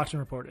has been Blocked and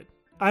Reported.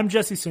 I'm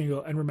Jesse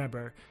Singal, and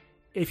remember,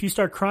 if you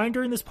start crying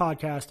during this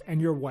podcast and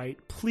you're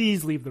white,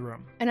 please leave the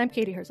room. And I'm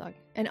Katie Herzog.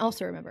 And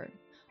also remember,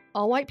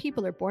 all white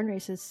people are born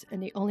racist,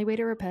 and the only way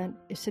to repent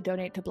is to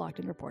donate to Blocked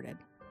and Reported.